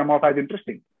might just come off as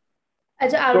interesting.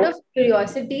 Achha, out of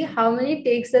curiosity, how many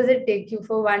takes does it take you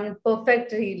for one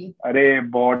perfect reel? अरे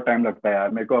बहुत time लगता है यार.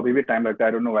 मेरे को अभी भी time लगता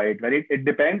है. I don't know why. It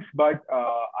depends, but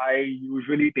I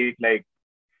usually take like,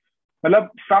 मतलब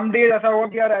some days ऐसा होगा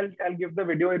कि यार I'll give the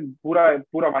video in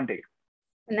पूरा one take.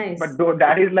 Nice. But though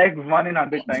that is like 1 in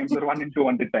 100 times or 1 in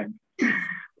 200 times.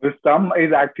 Some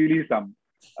is actually some.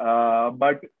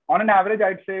 But on an average,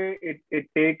 I'd say it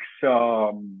takes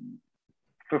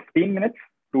 15 minutes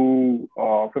to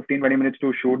 15-20 minutes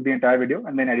to shoot the entire video,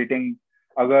 and then editing.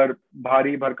 अगर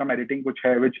भारी भरकम editing कुछ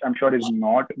है, which I'm sure is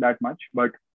not that much,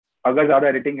 but अगर ज़्यादा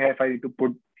editing है, if I need to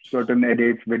put certain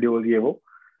edits, videos ये वो,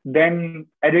 then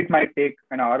edit might take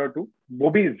an hour or two.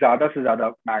 वो भी ज़्यादा से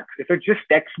ज़्यादा max. If it's just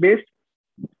text based,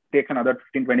 takes another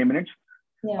 15-20 minutes.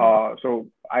 Yeah. So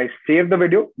I save the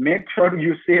video. Make sure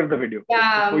you save the video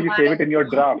before you save it in your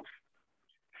drafts.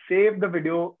 Save the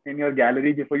video in your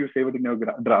gallery before you save it in your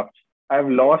drafts. I've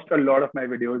lost a lot of my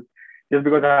videos just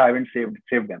because I haven't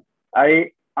saved them.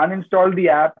 I uninstalled the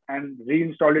app and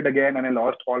reinstalled it again, and I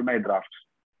lost all my drafts.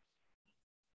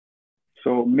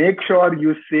 So make sure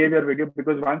you save your video,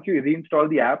 because once you reinstall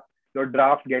the app, your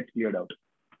draft gets cleared out.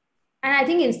 And I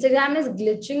think Instagram is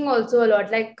glitching also a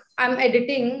lot. Like I'm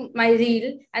editing my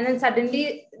reel, and then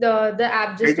suddenly the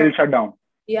app just will shut down.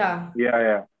 Yeah.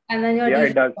 Yeah. And then your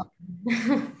it does.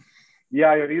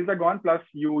 Yeah, your reels are gone. Plus,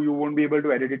 you won't be able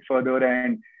to edit it further.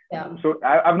 And so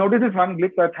I've noticed this one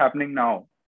glitch that's happening now.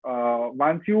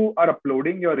 Once you are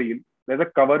uploading your reel, there's a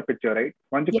cover picture, right?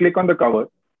 Once you click on the cover,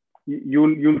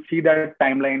 you'll see that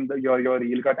timeline, your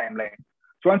reel ka timeline.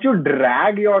 So once you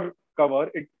drag your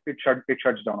cover, it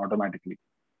shuts down automatically.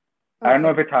 Okay. I don't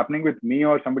know if it's happening with me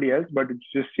or somebody else, but it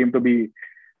just seemed to be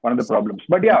one of the problems.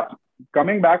 But yeah,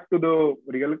 coming back to the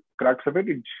real crux of it,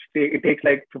 it takes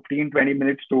like 15-20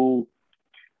 minutes to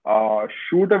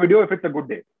shoot a video if it's a good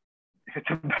day. If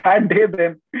it's a bad day,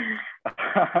 then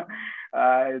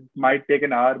it might take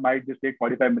an hour, might just take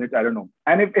 45 minutes, I don't know.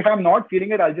 And if I'm not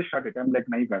feeling it, I'll just shut it. I'm like,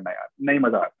 nahi karna yaar, nahi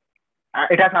maza.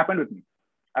 It has happened with me.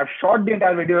 I've shot the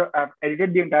entire video, I've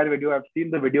edited the entire video, I've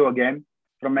seen the video again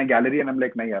from my gallery, and I'm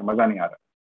like, nahi yaar, maza nahi aa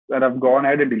raha. And I've gone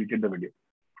ahead and deleted the video.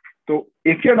 So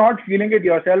if you're not feeling it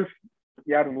yourself,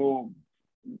 yaar,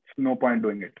 no point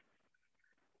doing it.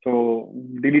 So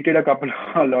deleted a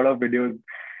lot of videos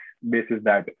basis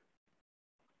that.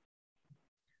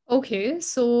 Okay,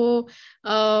 so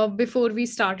before we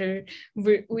started,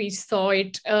 we saw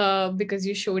it because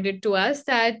you showed it to us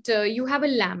that you have a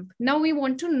lamp. Now we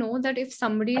want to know that if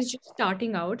somebody is just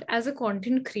starting out as a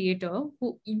content creator,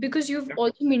 because you've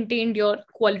also maintained your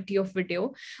quality of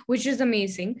video, which is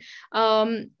amazing.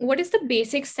 What is the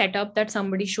basic setup that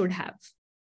somebody should have?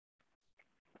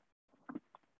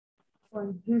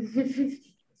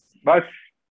 बस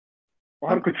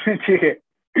और कुछ नहीं चाहिए.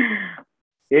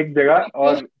 एक जगह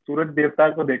और सूरज देवता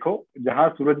को देखो, जहां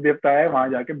सूरज देवता है वहां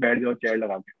जाके बैठ जाओ चेयर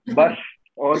लगा के, बस.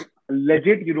 और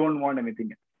legit you don't want anything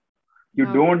else. You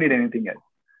don't need anything else.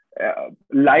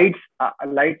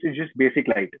 Lights is just basic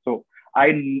light. So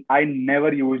I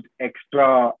never used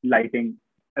extra lighting.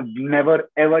 I've never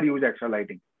ever used extra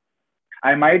lighting.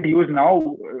 I might use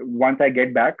now once I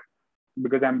get back,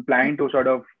 because I'm planning to sort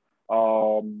of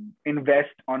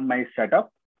invest on my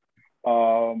setup.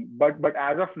 But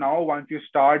as of now, once you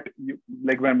start,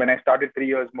 like when I started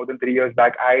more than 3 years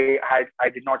back, I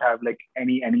did not have like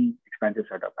any expensive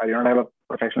setup. I did not have a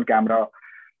professional camera.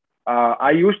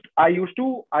 I used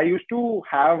to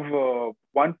have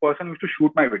one person who used to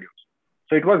shoot my videos,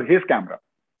 so it was his camera,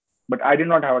 but I did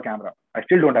not have a camera. I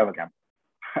still don't have a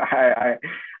camera.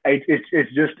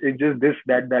 It's just this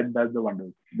that does the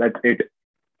wonders. That's it.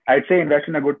 I'd say invest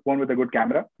in a good phone with a good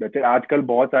camera. That's it. आजकल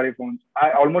बहुत सारे phones,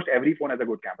 almost every phone has a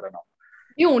good camera now.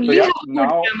 You only have a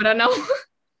good camera now.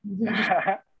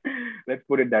 Let's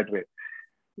put it that way.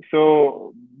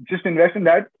 So just invest in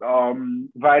that.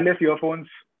 Wireless earphones,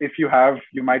 if you have,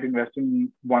 you might invest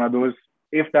in one of those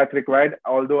if that's required.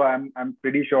 Although I'm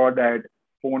pretty sure that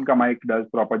phone ka mic does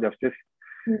proper justice.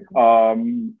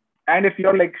 And if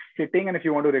you're like sitting and if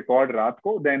you want to record raat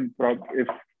ko, then if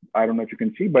I don't know if you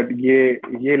can see, but ye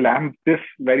lamp, this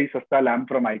very sasta lamp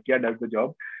from IKEA does the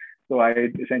job. So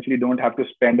I essentially don't have to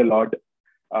spend a lot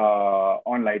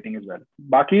on lighting as well.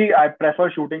 Baki, I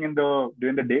prefer shooting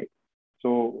during the day.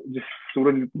 So just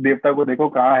सूरज देवता को देखो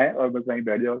कहाँ है और बस वहीं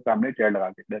बैठ जाओ सामने चेयर लगा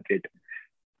के, that's it.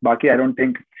 Baki, I don't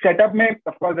think setup में,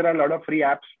 of course there are a lot of free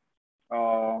apps.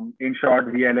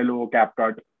 InShot, VLLO,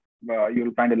 CapCut.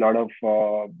 You'll find a lot of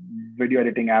video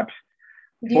editing apps.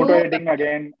 Photo editing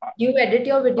again. Do you edit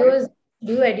your videos?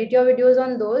 Do you edit your videos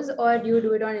on those or do you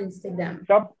do it on Instagram?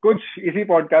 सब कुछ इसी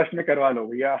podcast में करवा लो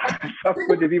भैया. सब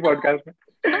कुछ इसी podcast में.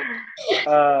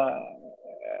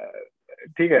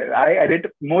 ठीक है. I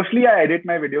edit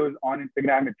my videos on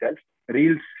Instagram itself,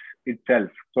 Reels itself.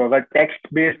 So अगर text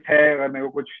based है, अगर मेरे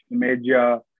को कुछ image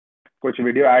या कुछ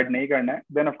video add नहीं करना है,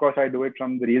 then of course I do it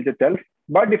from the Reels itself.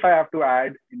 But if I have to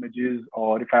add images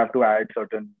or if I have to add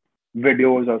certain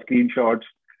videos or screenshots,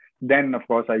 then of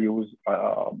course I use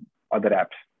other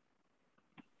apps.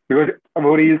 Because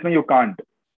over Reels you can't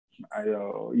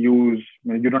you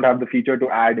don't have the feature to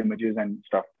add images and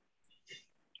stuff.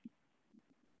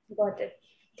 Got it.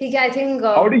 I think.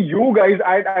 How do you guys?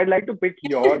 I'd like to pick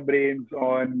your brains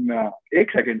on.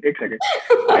 एक second.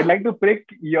 I'd like to pick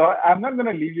your. I'm not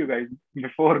gonna leave you guys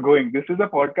before going. This is a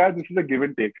podcast. This is a give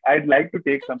and take. I'd like to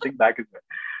take something back as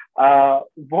well.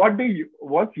 What's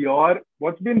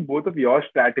been both of your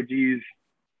strategies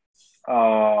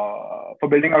for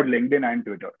building out LinkedIn and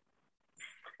Twitter,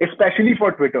 especially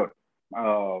for Twitter?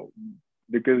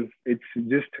 Because it's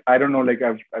just, I don't know, like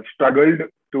I've struggled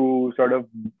to sort of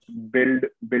build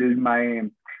my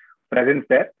presence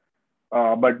there.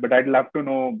 But I'd love to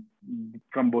know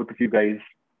from both of you guys,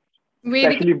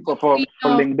 especially for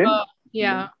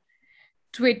LinkedIn.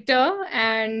 Twitter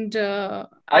and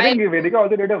I think Vedika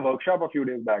also did a workshop a few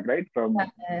days back, right?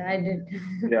 Yeah, I did.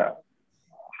 Yeah.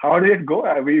 How did it go?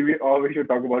 We should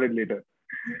talk about it later.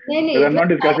 Because I'm not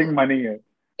discussing money here.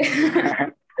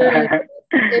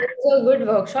 It was a good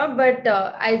workshop, but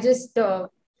I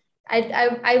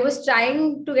was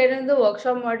trying to get into the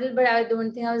workshop model, but I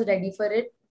don't think I was ready for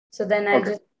it. So then I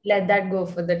just let that go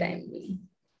for the time being.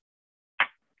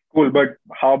 Cool. But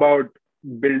how about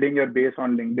building your base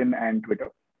on LinkedIn and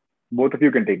Twitter? Both of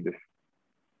you can take this.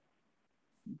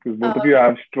 Because both of you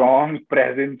have strong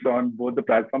presence on both the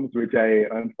platforms, which I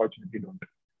unfortunately don't.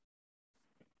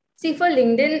 See, for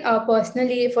LinkedIn,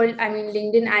 personally,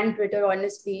 LinkedIn and Twitter,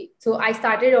 honestly. So I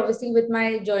started obviously with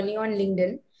my journey on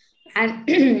LinkedIn. And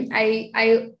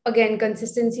I again,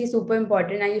 consistency is super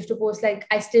important. I used to post, like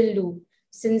I still do.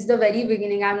 Since the very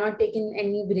beginning, I've not taken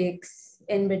any breaks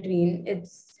in between.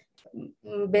 It's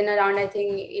been around, I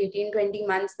think, 18-20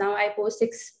 months now. I post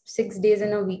six days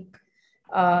in a week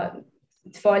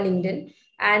for LinkedIn.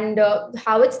 And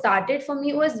how it started for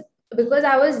me was because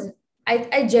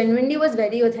I genuinely was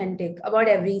very authentic about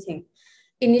everything.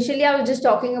 Initially, I was just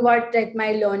talking about like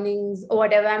my learnings or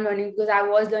whatever I'm learning, because I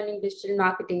was learning digital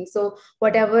marketing. So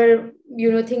whatever,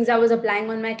 things I was applying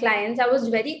on my clients, I was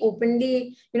very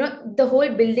openly, the whole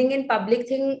building in public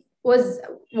thing was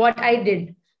what I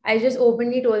did. I just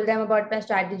openly told them about my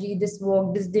strategy. This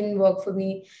worked, this didn't work for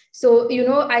me. So,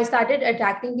 I started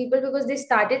attracting people because they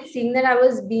started seeing that I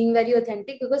was being very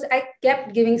authentic, because I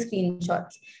kept giving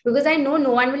screenshots, because I know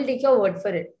no one will take your word for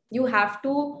it. You have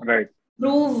to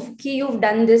prove that you've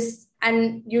done this.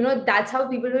 And, that's how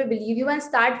people will believe you and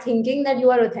start thinking that you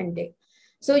are authentic.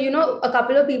 So, a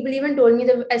couple of people even told me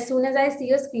that as soon as I see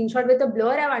a screenshot with a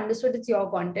blur, I've understood it's your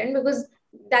content, because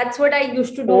that's what I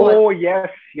used to do. Oh, yes.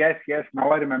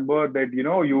 Now I remember that,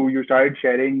 you started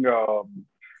sharing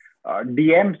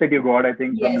DMs that you got, I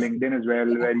think, from LinkedIn as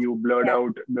well, where you blurred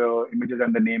out the images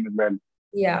and the name as well.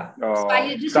 Yeah. So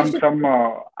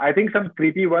I think some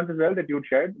creepy ones as well that you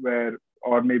shared,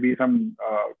 or maybe some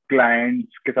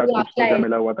clients के साथ कुछ तो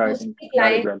मिला हुआ था, I think.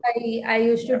 I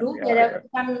used to do wherever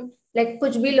I'm like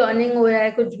कुछ भी learning हो रहा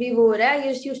है, कुछ भी वो हो रहा है,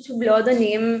 I used to blur the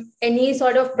name, any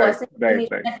sort of person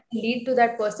that lead to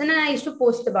that person, and I used to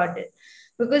post about it,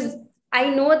 because I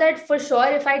know that for sure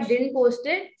if I didn't post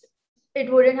it,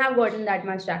 it wouldn't have gotten that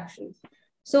much traction.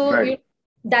 So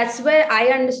that's where I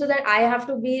understood that I have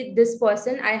to be this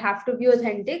person. I have to be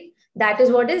authentic. That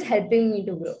is what is helping me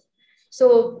to grow.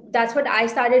 So that's what I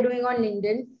started doing on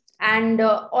LinkedIn. And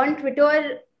on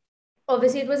Twitter,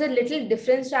 obviously it was a little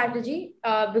different strategy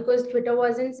because Twitter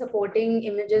wasn't supporting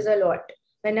images a lot.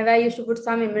 Whenever I used to put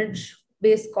some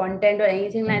image-based content or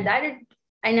anything like that,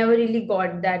 I never really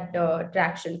got that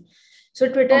traction.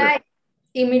 So Twitter,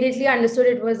 immediately understood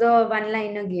it was a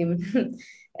one-liner game.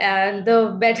 And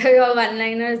the better your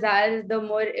one-liners are, the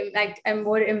more and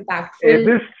more Is impactful.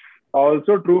 this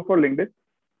also true for LinkedIn?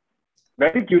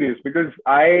 Very curious because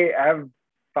I have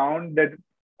found that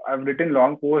I've written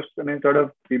long posts and then sort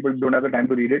of people don't have the time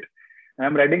to read it. And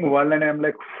I'm writing one and I'm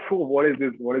like, what is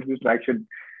this? What is this traction?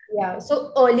 Yeah.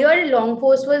 So earlier, long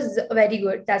post was very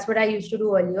good. That's what I used to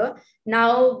do earlier.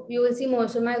 Now you will see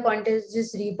most of my content is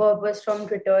just repurposed from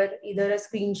Twitter, either a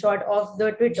screenshot of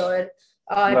the Twitter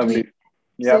tweet. Lovely.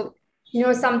 Yeah,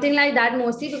 So, something like that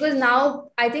mostly because now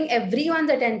I think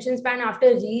everyone's attention span after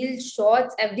reels,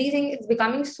 shorts, everything is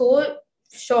becoming so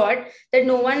short that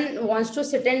no one wants to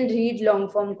sit and read long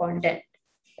form content,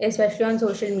 especially on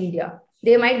social media.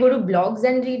 They might go to blogs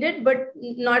and read it, but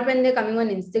not when they're coming on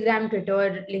Instagram,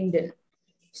 Twitter, LinkedIn.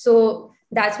 So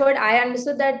that's what I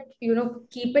understood, that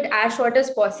keep it as short as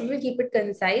possible, keep it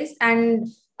concise, and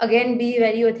again be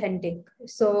very authentic.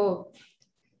 So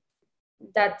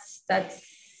that's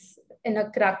in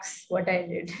a crux what I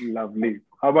did. lovely.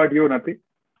 How about you, Nati?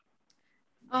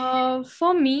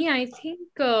 For me, I think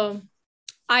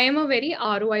I am a very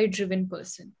ROI driven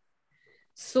person.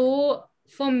 So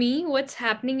for me, what's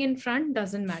happening in front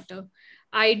doesn't matter.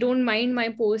 I don't mind my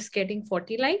post getting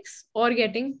 40 likes or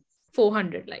getting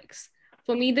 400 likes.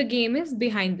 For me, the game is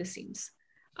behind the scenes.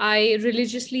 I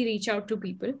religiously reach out to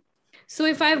people. So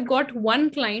if I've got one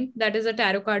client that is a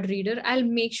tarot card reader, I'll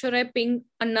make sure I ping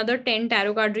another 10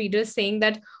 tarot card readers saying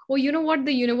that, oh, you know what?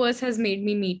 The universe has made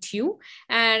me meet you.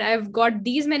 And I've got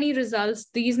these many results,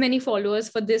 these many followers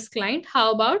for this client.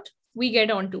 How about we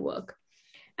get on to work?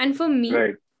 And for me,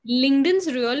 Right.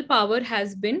 LinkedIn's real power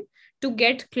has been to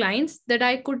get clients that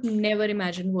I could never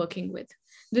imagine working with.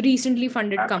 The recently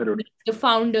funded Absolutely. companies, the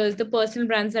founders, the personal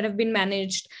brands that have been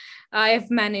managed, I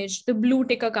have managed the blue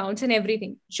tick accounts and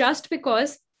everything. Just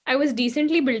because I was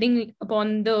decently building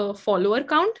upon the follower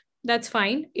count, that's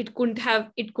fine. It could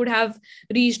have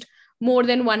reached more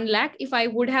than 1 lakh if I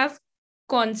would have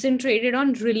concentrated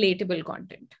on relatable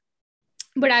content.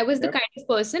 But I was the Yep. kind of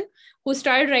person who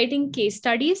started writing case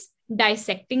studies,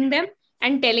 dissecting them,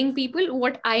 and telling people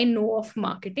what I know of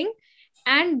marketing.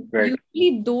 And Right.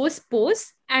 usually those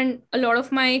posts and a lot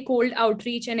of my cold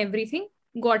outreach and everything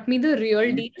got me the real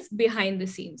Mhm. deals behind the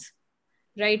scenes.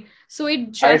 Right. So it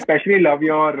I just, especially love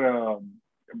your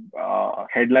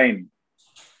headline,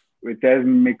 which says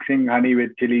mixing honey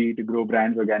with chili to grow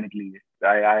brands organically.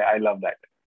 I love that.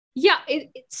 yeah.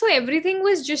 So everything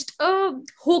was just a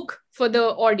hook for the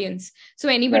audience. So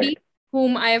Right. anybody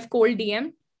whom I have cold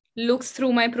DM looks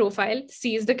through my profile,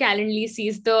 sees the Calendly,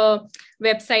 sees the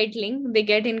website link, they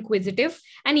get inquisitive.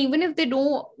 And even if they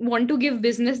don't want to give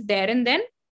business there and then,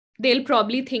 they'll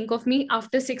probably think of me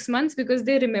after 6 months because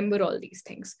they remember all these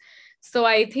things. So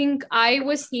I think I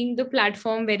was seeing the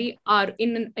platform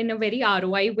in a very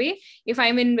ROI way. If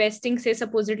I'm investing, say,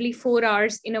 supposedly 4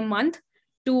 hours in a month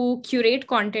to curate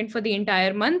content for the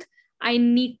entire month, I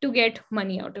need to get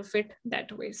money out of it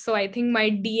that way. So I think my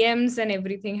DMs and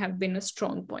everything have been a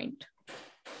strong point.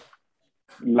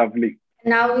 Lovely.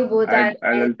 Now we both I are I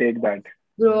trying will to take that.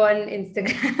 grow on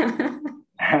Instagram.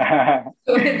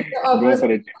 So it's the Go for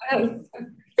opposite it. for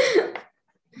us.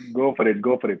 Go for it.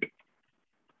 Go for it.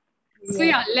 So Yeah.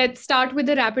 yeah, let's start with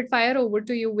the rapid fire. Over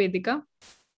to you, Vedika.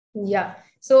 Yeah.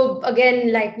 So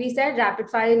again, like we said, rapid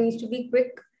fire needs to be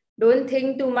quick. Don't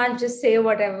think too much. Just say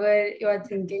whatever you're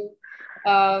thinking.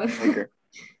 Uh, Okay.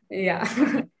 yeah.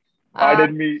 Uh,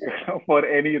 Pardon me for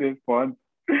any response.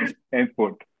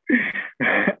 Henceforth.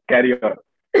 Carry on.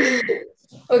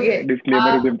 okay.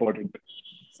 Disclaimer is important.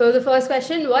 So the first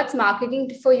question: what's marketing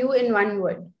for you in one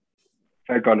word?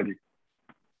 Psychology.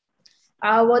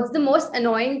 What's the most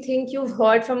annoying thing you've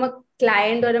heard from a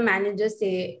client or a manager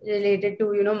say related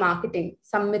to marketing?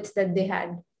 Some myths that they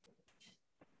had.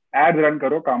 Ads run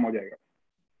करो काम हो जाएगा.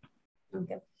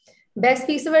 Okay. Best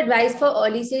piece of advice for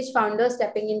early stage founders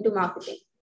stepping into marketing.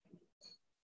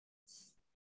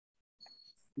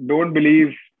 Don't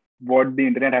believe what the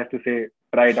internet has to say.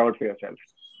 Try it out for yourself.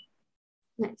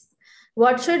 Nice.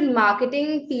 What should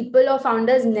marketing people or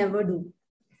founders never do?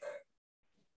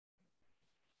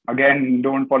 Again,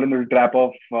 don't fall into the trap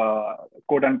of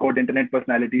quote unquote internet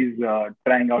personalities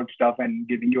trying out stuff and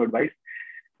giving you advice.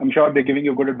 I'm sure they're giving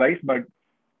you good advice, but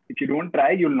if you don't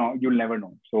try, you'll never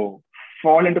know. So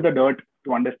fall into the dirt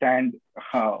to understand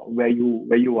where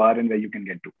you are and where you can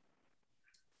get to.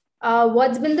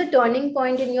 What's been the turning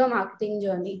point in your marketing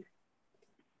journey?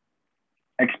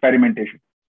 Experimentation.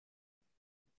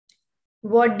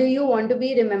 What do you want to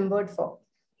be remembered for?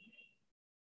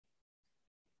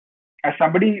 As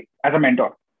somebody, as a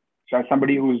mentor, so as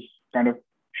somebody who's kind of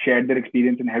shared their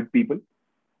experience and helped people,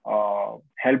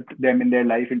 helped them in their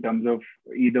life in terms of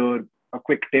either a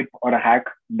quick tip or a hack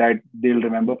that they'll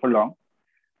remember for long.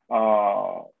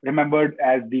 Remembered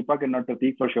as Deepak and not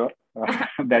Prateek for sure.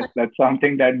 That's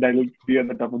something that will be on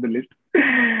the top of the list.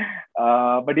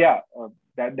 But yeah,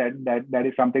 that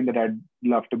is something that I'd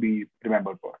love to be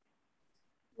remembered for.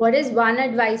 What is one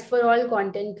advice for all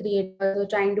content creators who are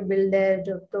trying to build their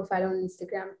profile on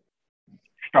Instagram?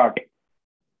 Start.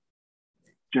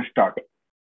 Just start.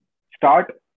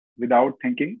 Start without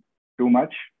thinking too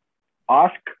much.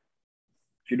 Ask.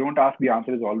 If you don't ask, the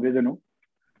answer is always a no.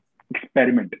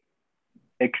 Experiment.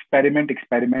 Experiment.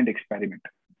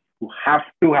 You have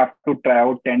to try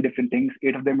out 10 different things.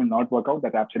 8 of them will not work out.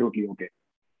 That's absolutely okay.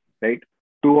 Right?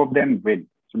 2 of them will.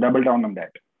 So double down on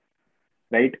that.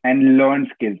 Right? And learn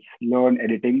skills. Learn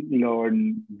editing,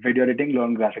 learn video editing,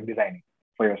 learn graphic designing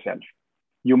for yourself.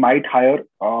 You might hire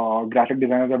graphic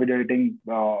designers or video editing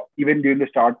even during the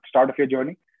start of your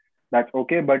journey. That's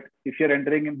okay. But if you're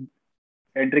entering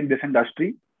this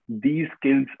industry, these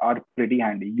skills are pretty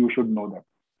handy. You should know them.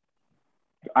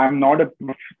 I'm not a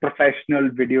professional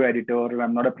video editor.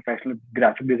 I'm not a professional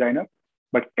graphic designer,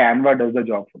 but Canva does the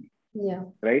job for me. Yeah.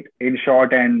 Right?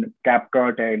 InShot and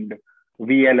CapCut and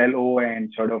VLLO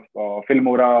and sort of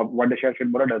Filmora, Wondershare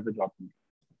Filmora does the job for me.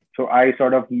 So I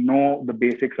sort of know the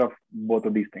basics of both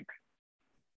of these things.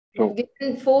 So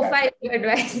given 4-5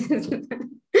 advices.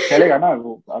 चलेगा ना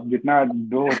वो अब जितना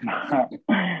दो उतना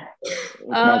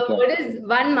what is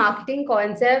one marketing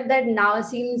concept that now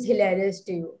seems hilarious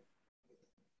to you?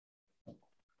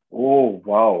 Oh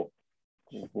wow.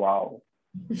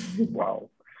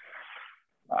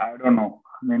 I don't know.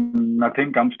 I mean,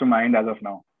 nothing comes to mind as of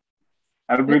now.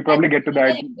 We'll probably get to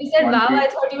that. You said wow, I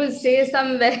thought you would say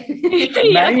somewhere.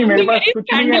 नहीं मेरे पास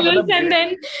कुछ नहीं है मतलब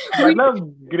मतलब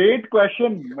great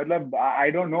question मतलब I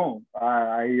don't know.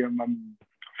 I am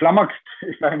flummoxed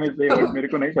if I may say, but मेरे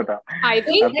को नहीं पता. I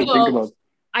think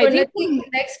the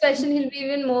next question he'll be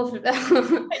even more.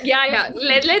 yeah.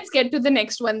 Let's get to the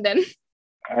next one then.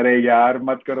 अरे यार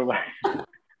मत करो भाई.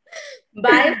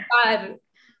 By far,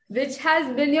 which has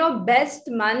been your best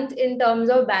month in terms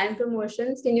of brand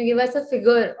promotions? Can you give us a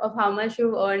figure of how much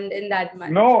you've earned in that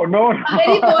month? No.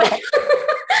 Very good.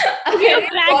 Okay,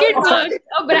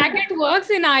 a bracket works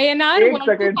in INR 1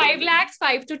 to 5 lakhs,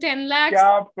 5 to 10 lakhs.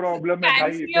 क्या problem है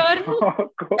भाई?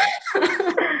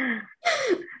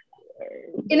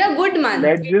 In a good month.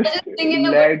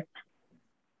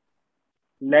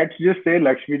 Let's just say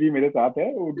Lakshmi ji मेरे साथ है,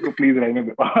 उनको please रहने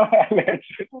दो. Let's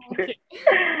just say.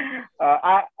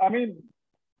 I mean,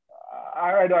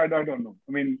 I don't know.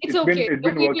 I mean, it's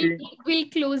been working. We'll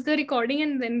close the recording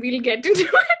and then we'll get into it.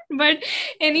 But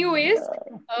anyways,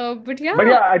 but yeah.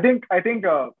 I think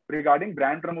regarding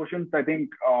brand promotions, I think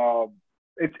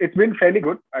it's been fairly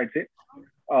good, I'd say.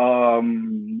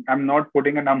 I'm not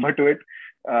putting a number to it.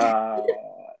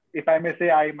 If I may say,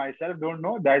 I myself don't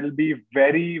know. That will be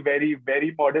very, very,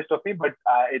 very modest of me, but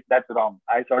that's wrong.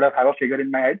 I sort of have a figure in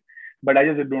my head, but I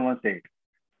just don't want to say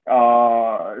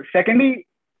it. Secondly,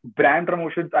 brand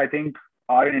promotions, I think,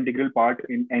 are an integral part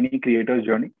in any creator's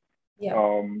journey.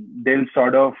 Yeah. They'll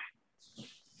sort of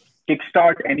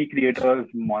kickstart any creator's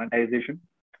monetization.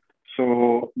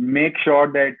 So make sure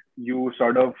that you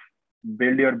sort of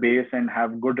build your base and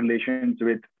have good relations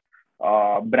with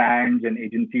brands and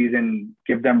agencies and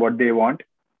give them what they want.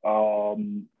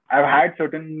 I've had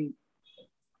certain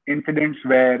incidents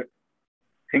where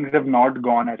things have not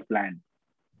gone as planned,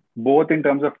 both in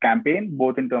terms of campaign,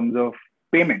 both in terms of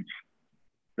payments,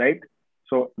 right?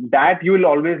 So that you will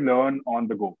always learn on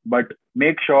the go, but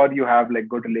make sure you have like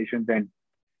good relations, and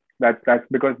that's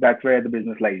because that's where the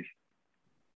business lies.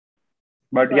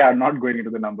 But yeah, I'm not going into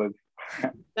the numbers.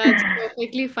 That's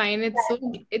perfectly fine. It's so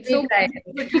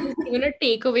even a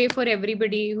takeaway for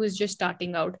everybody who's just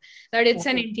starting out, that it's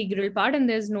an integral part and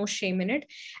there's no shame in it.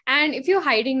 And if you're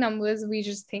hiding numbers, we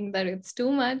just think that it's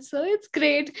too much. So it's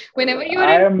great. Whenever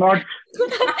you're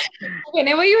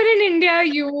whenever you're in India,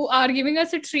 you are giving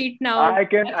us a treat now. I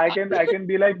can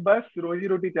be like, bus roji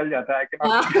roti chal jata hai. I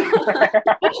cannot.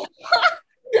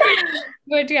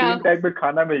 But yeah, 3 time में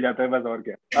खाना मिल जाता है बस, और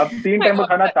क्या. अब 3 time में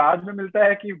खाना ताज में मिलता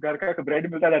है कि घर का ब्रेड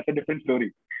मिलता है, that's a different story.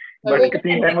 But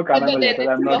 3 time में खाना मिल जाता है.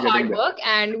 I'm not getting that. Work,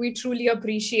 and we truly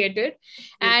appreciate it.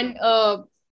 And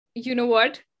you know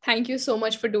what? Thank you so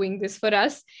much for doing this for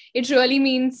us. It really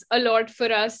means a lot for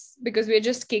us because we're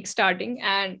just kickstarting,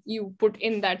 and you put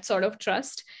in that sort of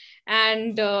trust.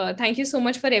 And thank you so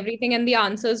much for everything. And the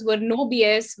answers were no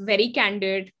BS, very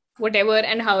candid, whatever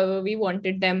and however we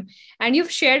wanted them. And you've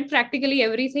shared practically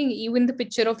everything, even the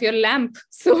picture of your lamp.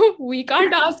 So we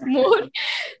can't ask more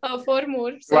for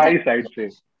more. So Twice, I'd say.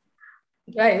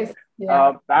 Guys.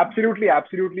 Absolutely a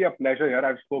pleasure here.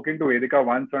 I've spoken to Vedika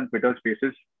once on Twitter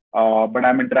Spaces, but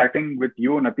I'm interacting with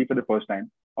you, Nati, for the first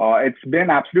time. It's been an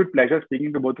absolute pleasure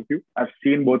speaking to both of you. I've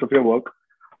seen both of your work.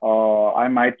 I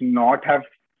might not have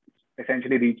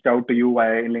essentially reached out to you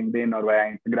via LinkedIn or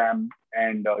via Instagram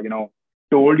and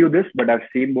told you this, but I've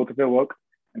seen both of your work,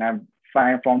 and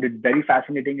found it very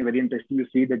fascinating and very interesting to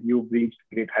see that you've reached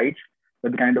great heights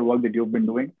with the kind of work that you've been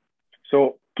doing.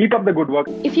 So keep up the good work.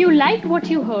 If you liked what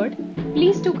you heard,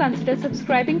 please do consider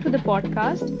subscribing to the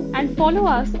podcast and follow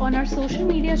us on our social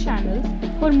media channels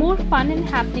for more fun and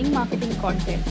happening marketing content.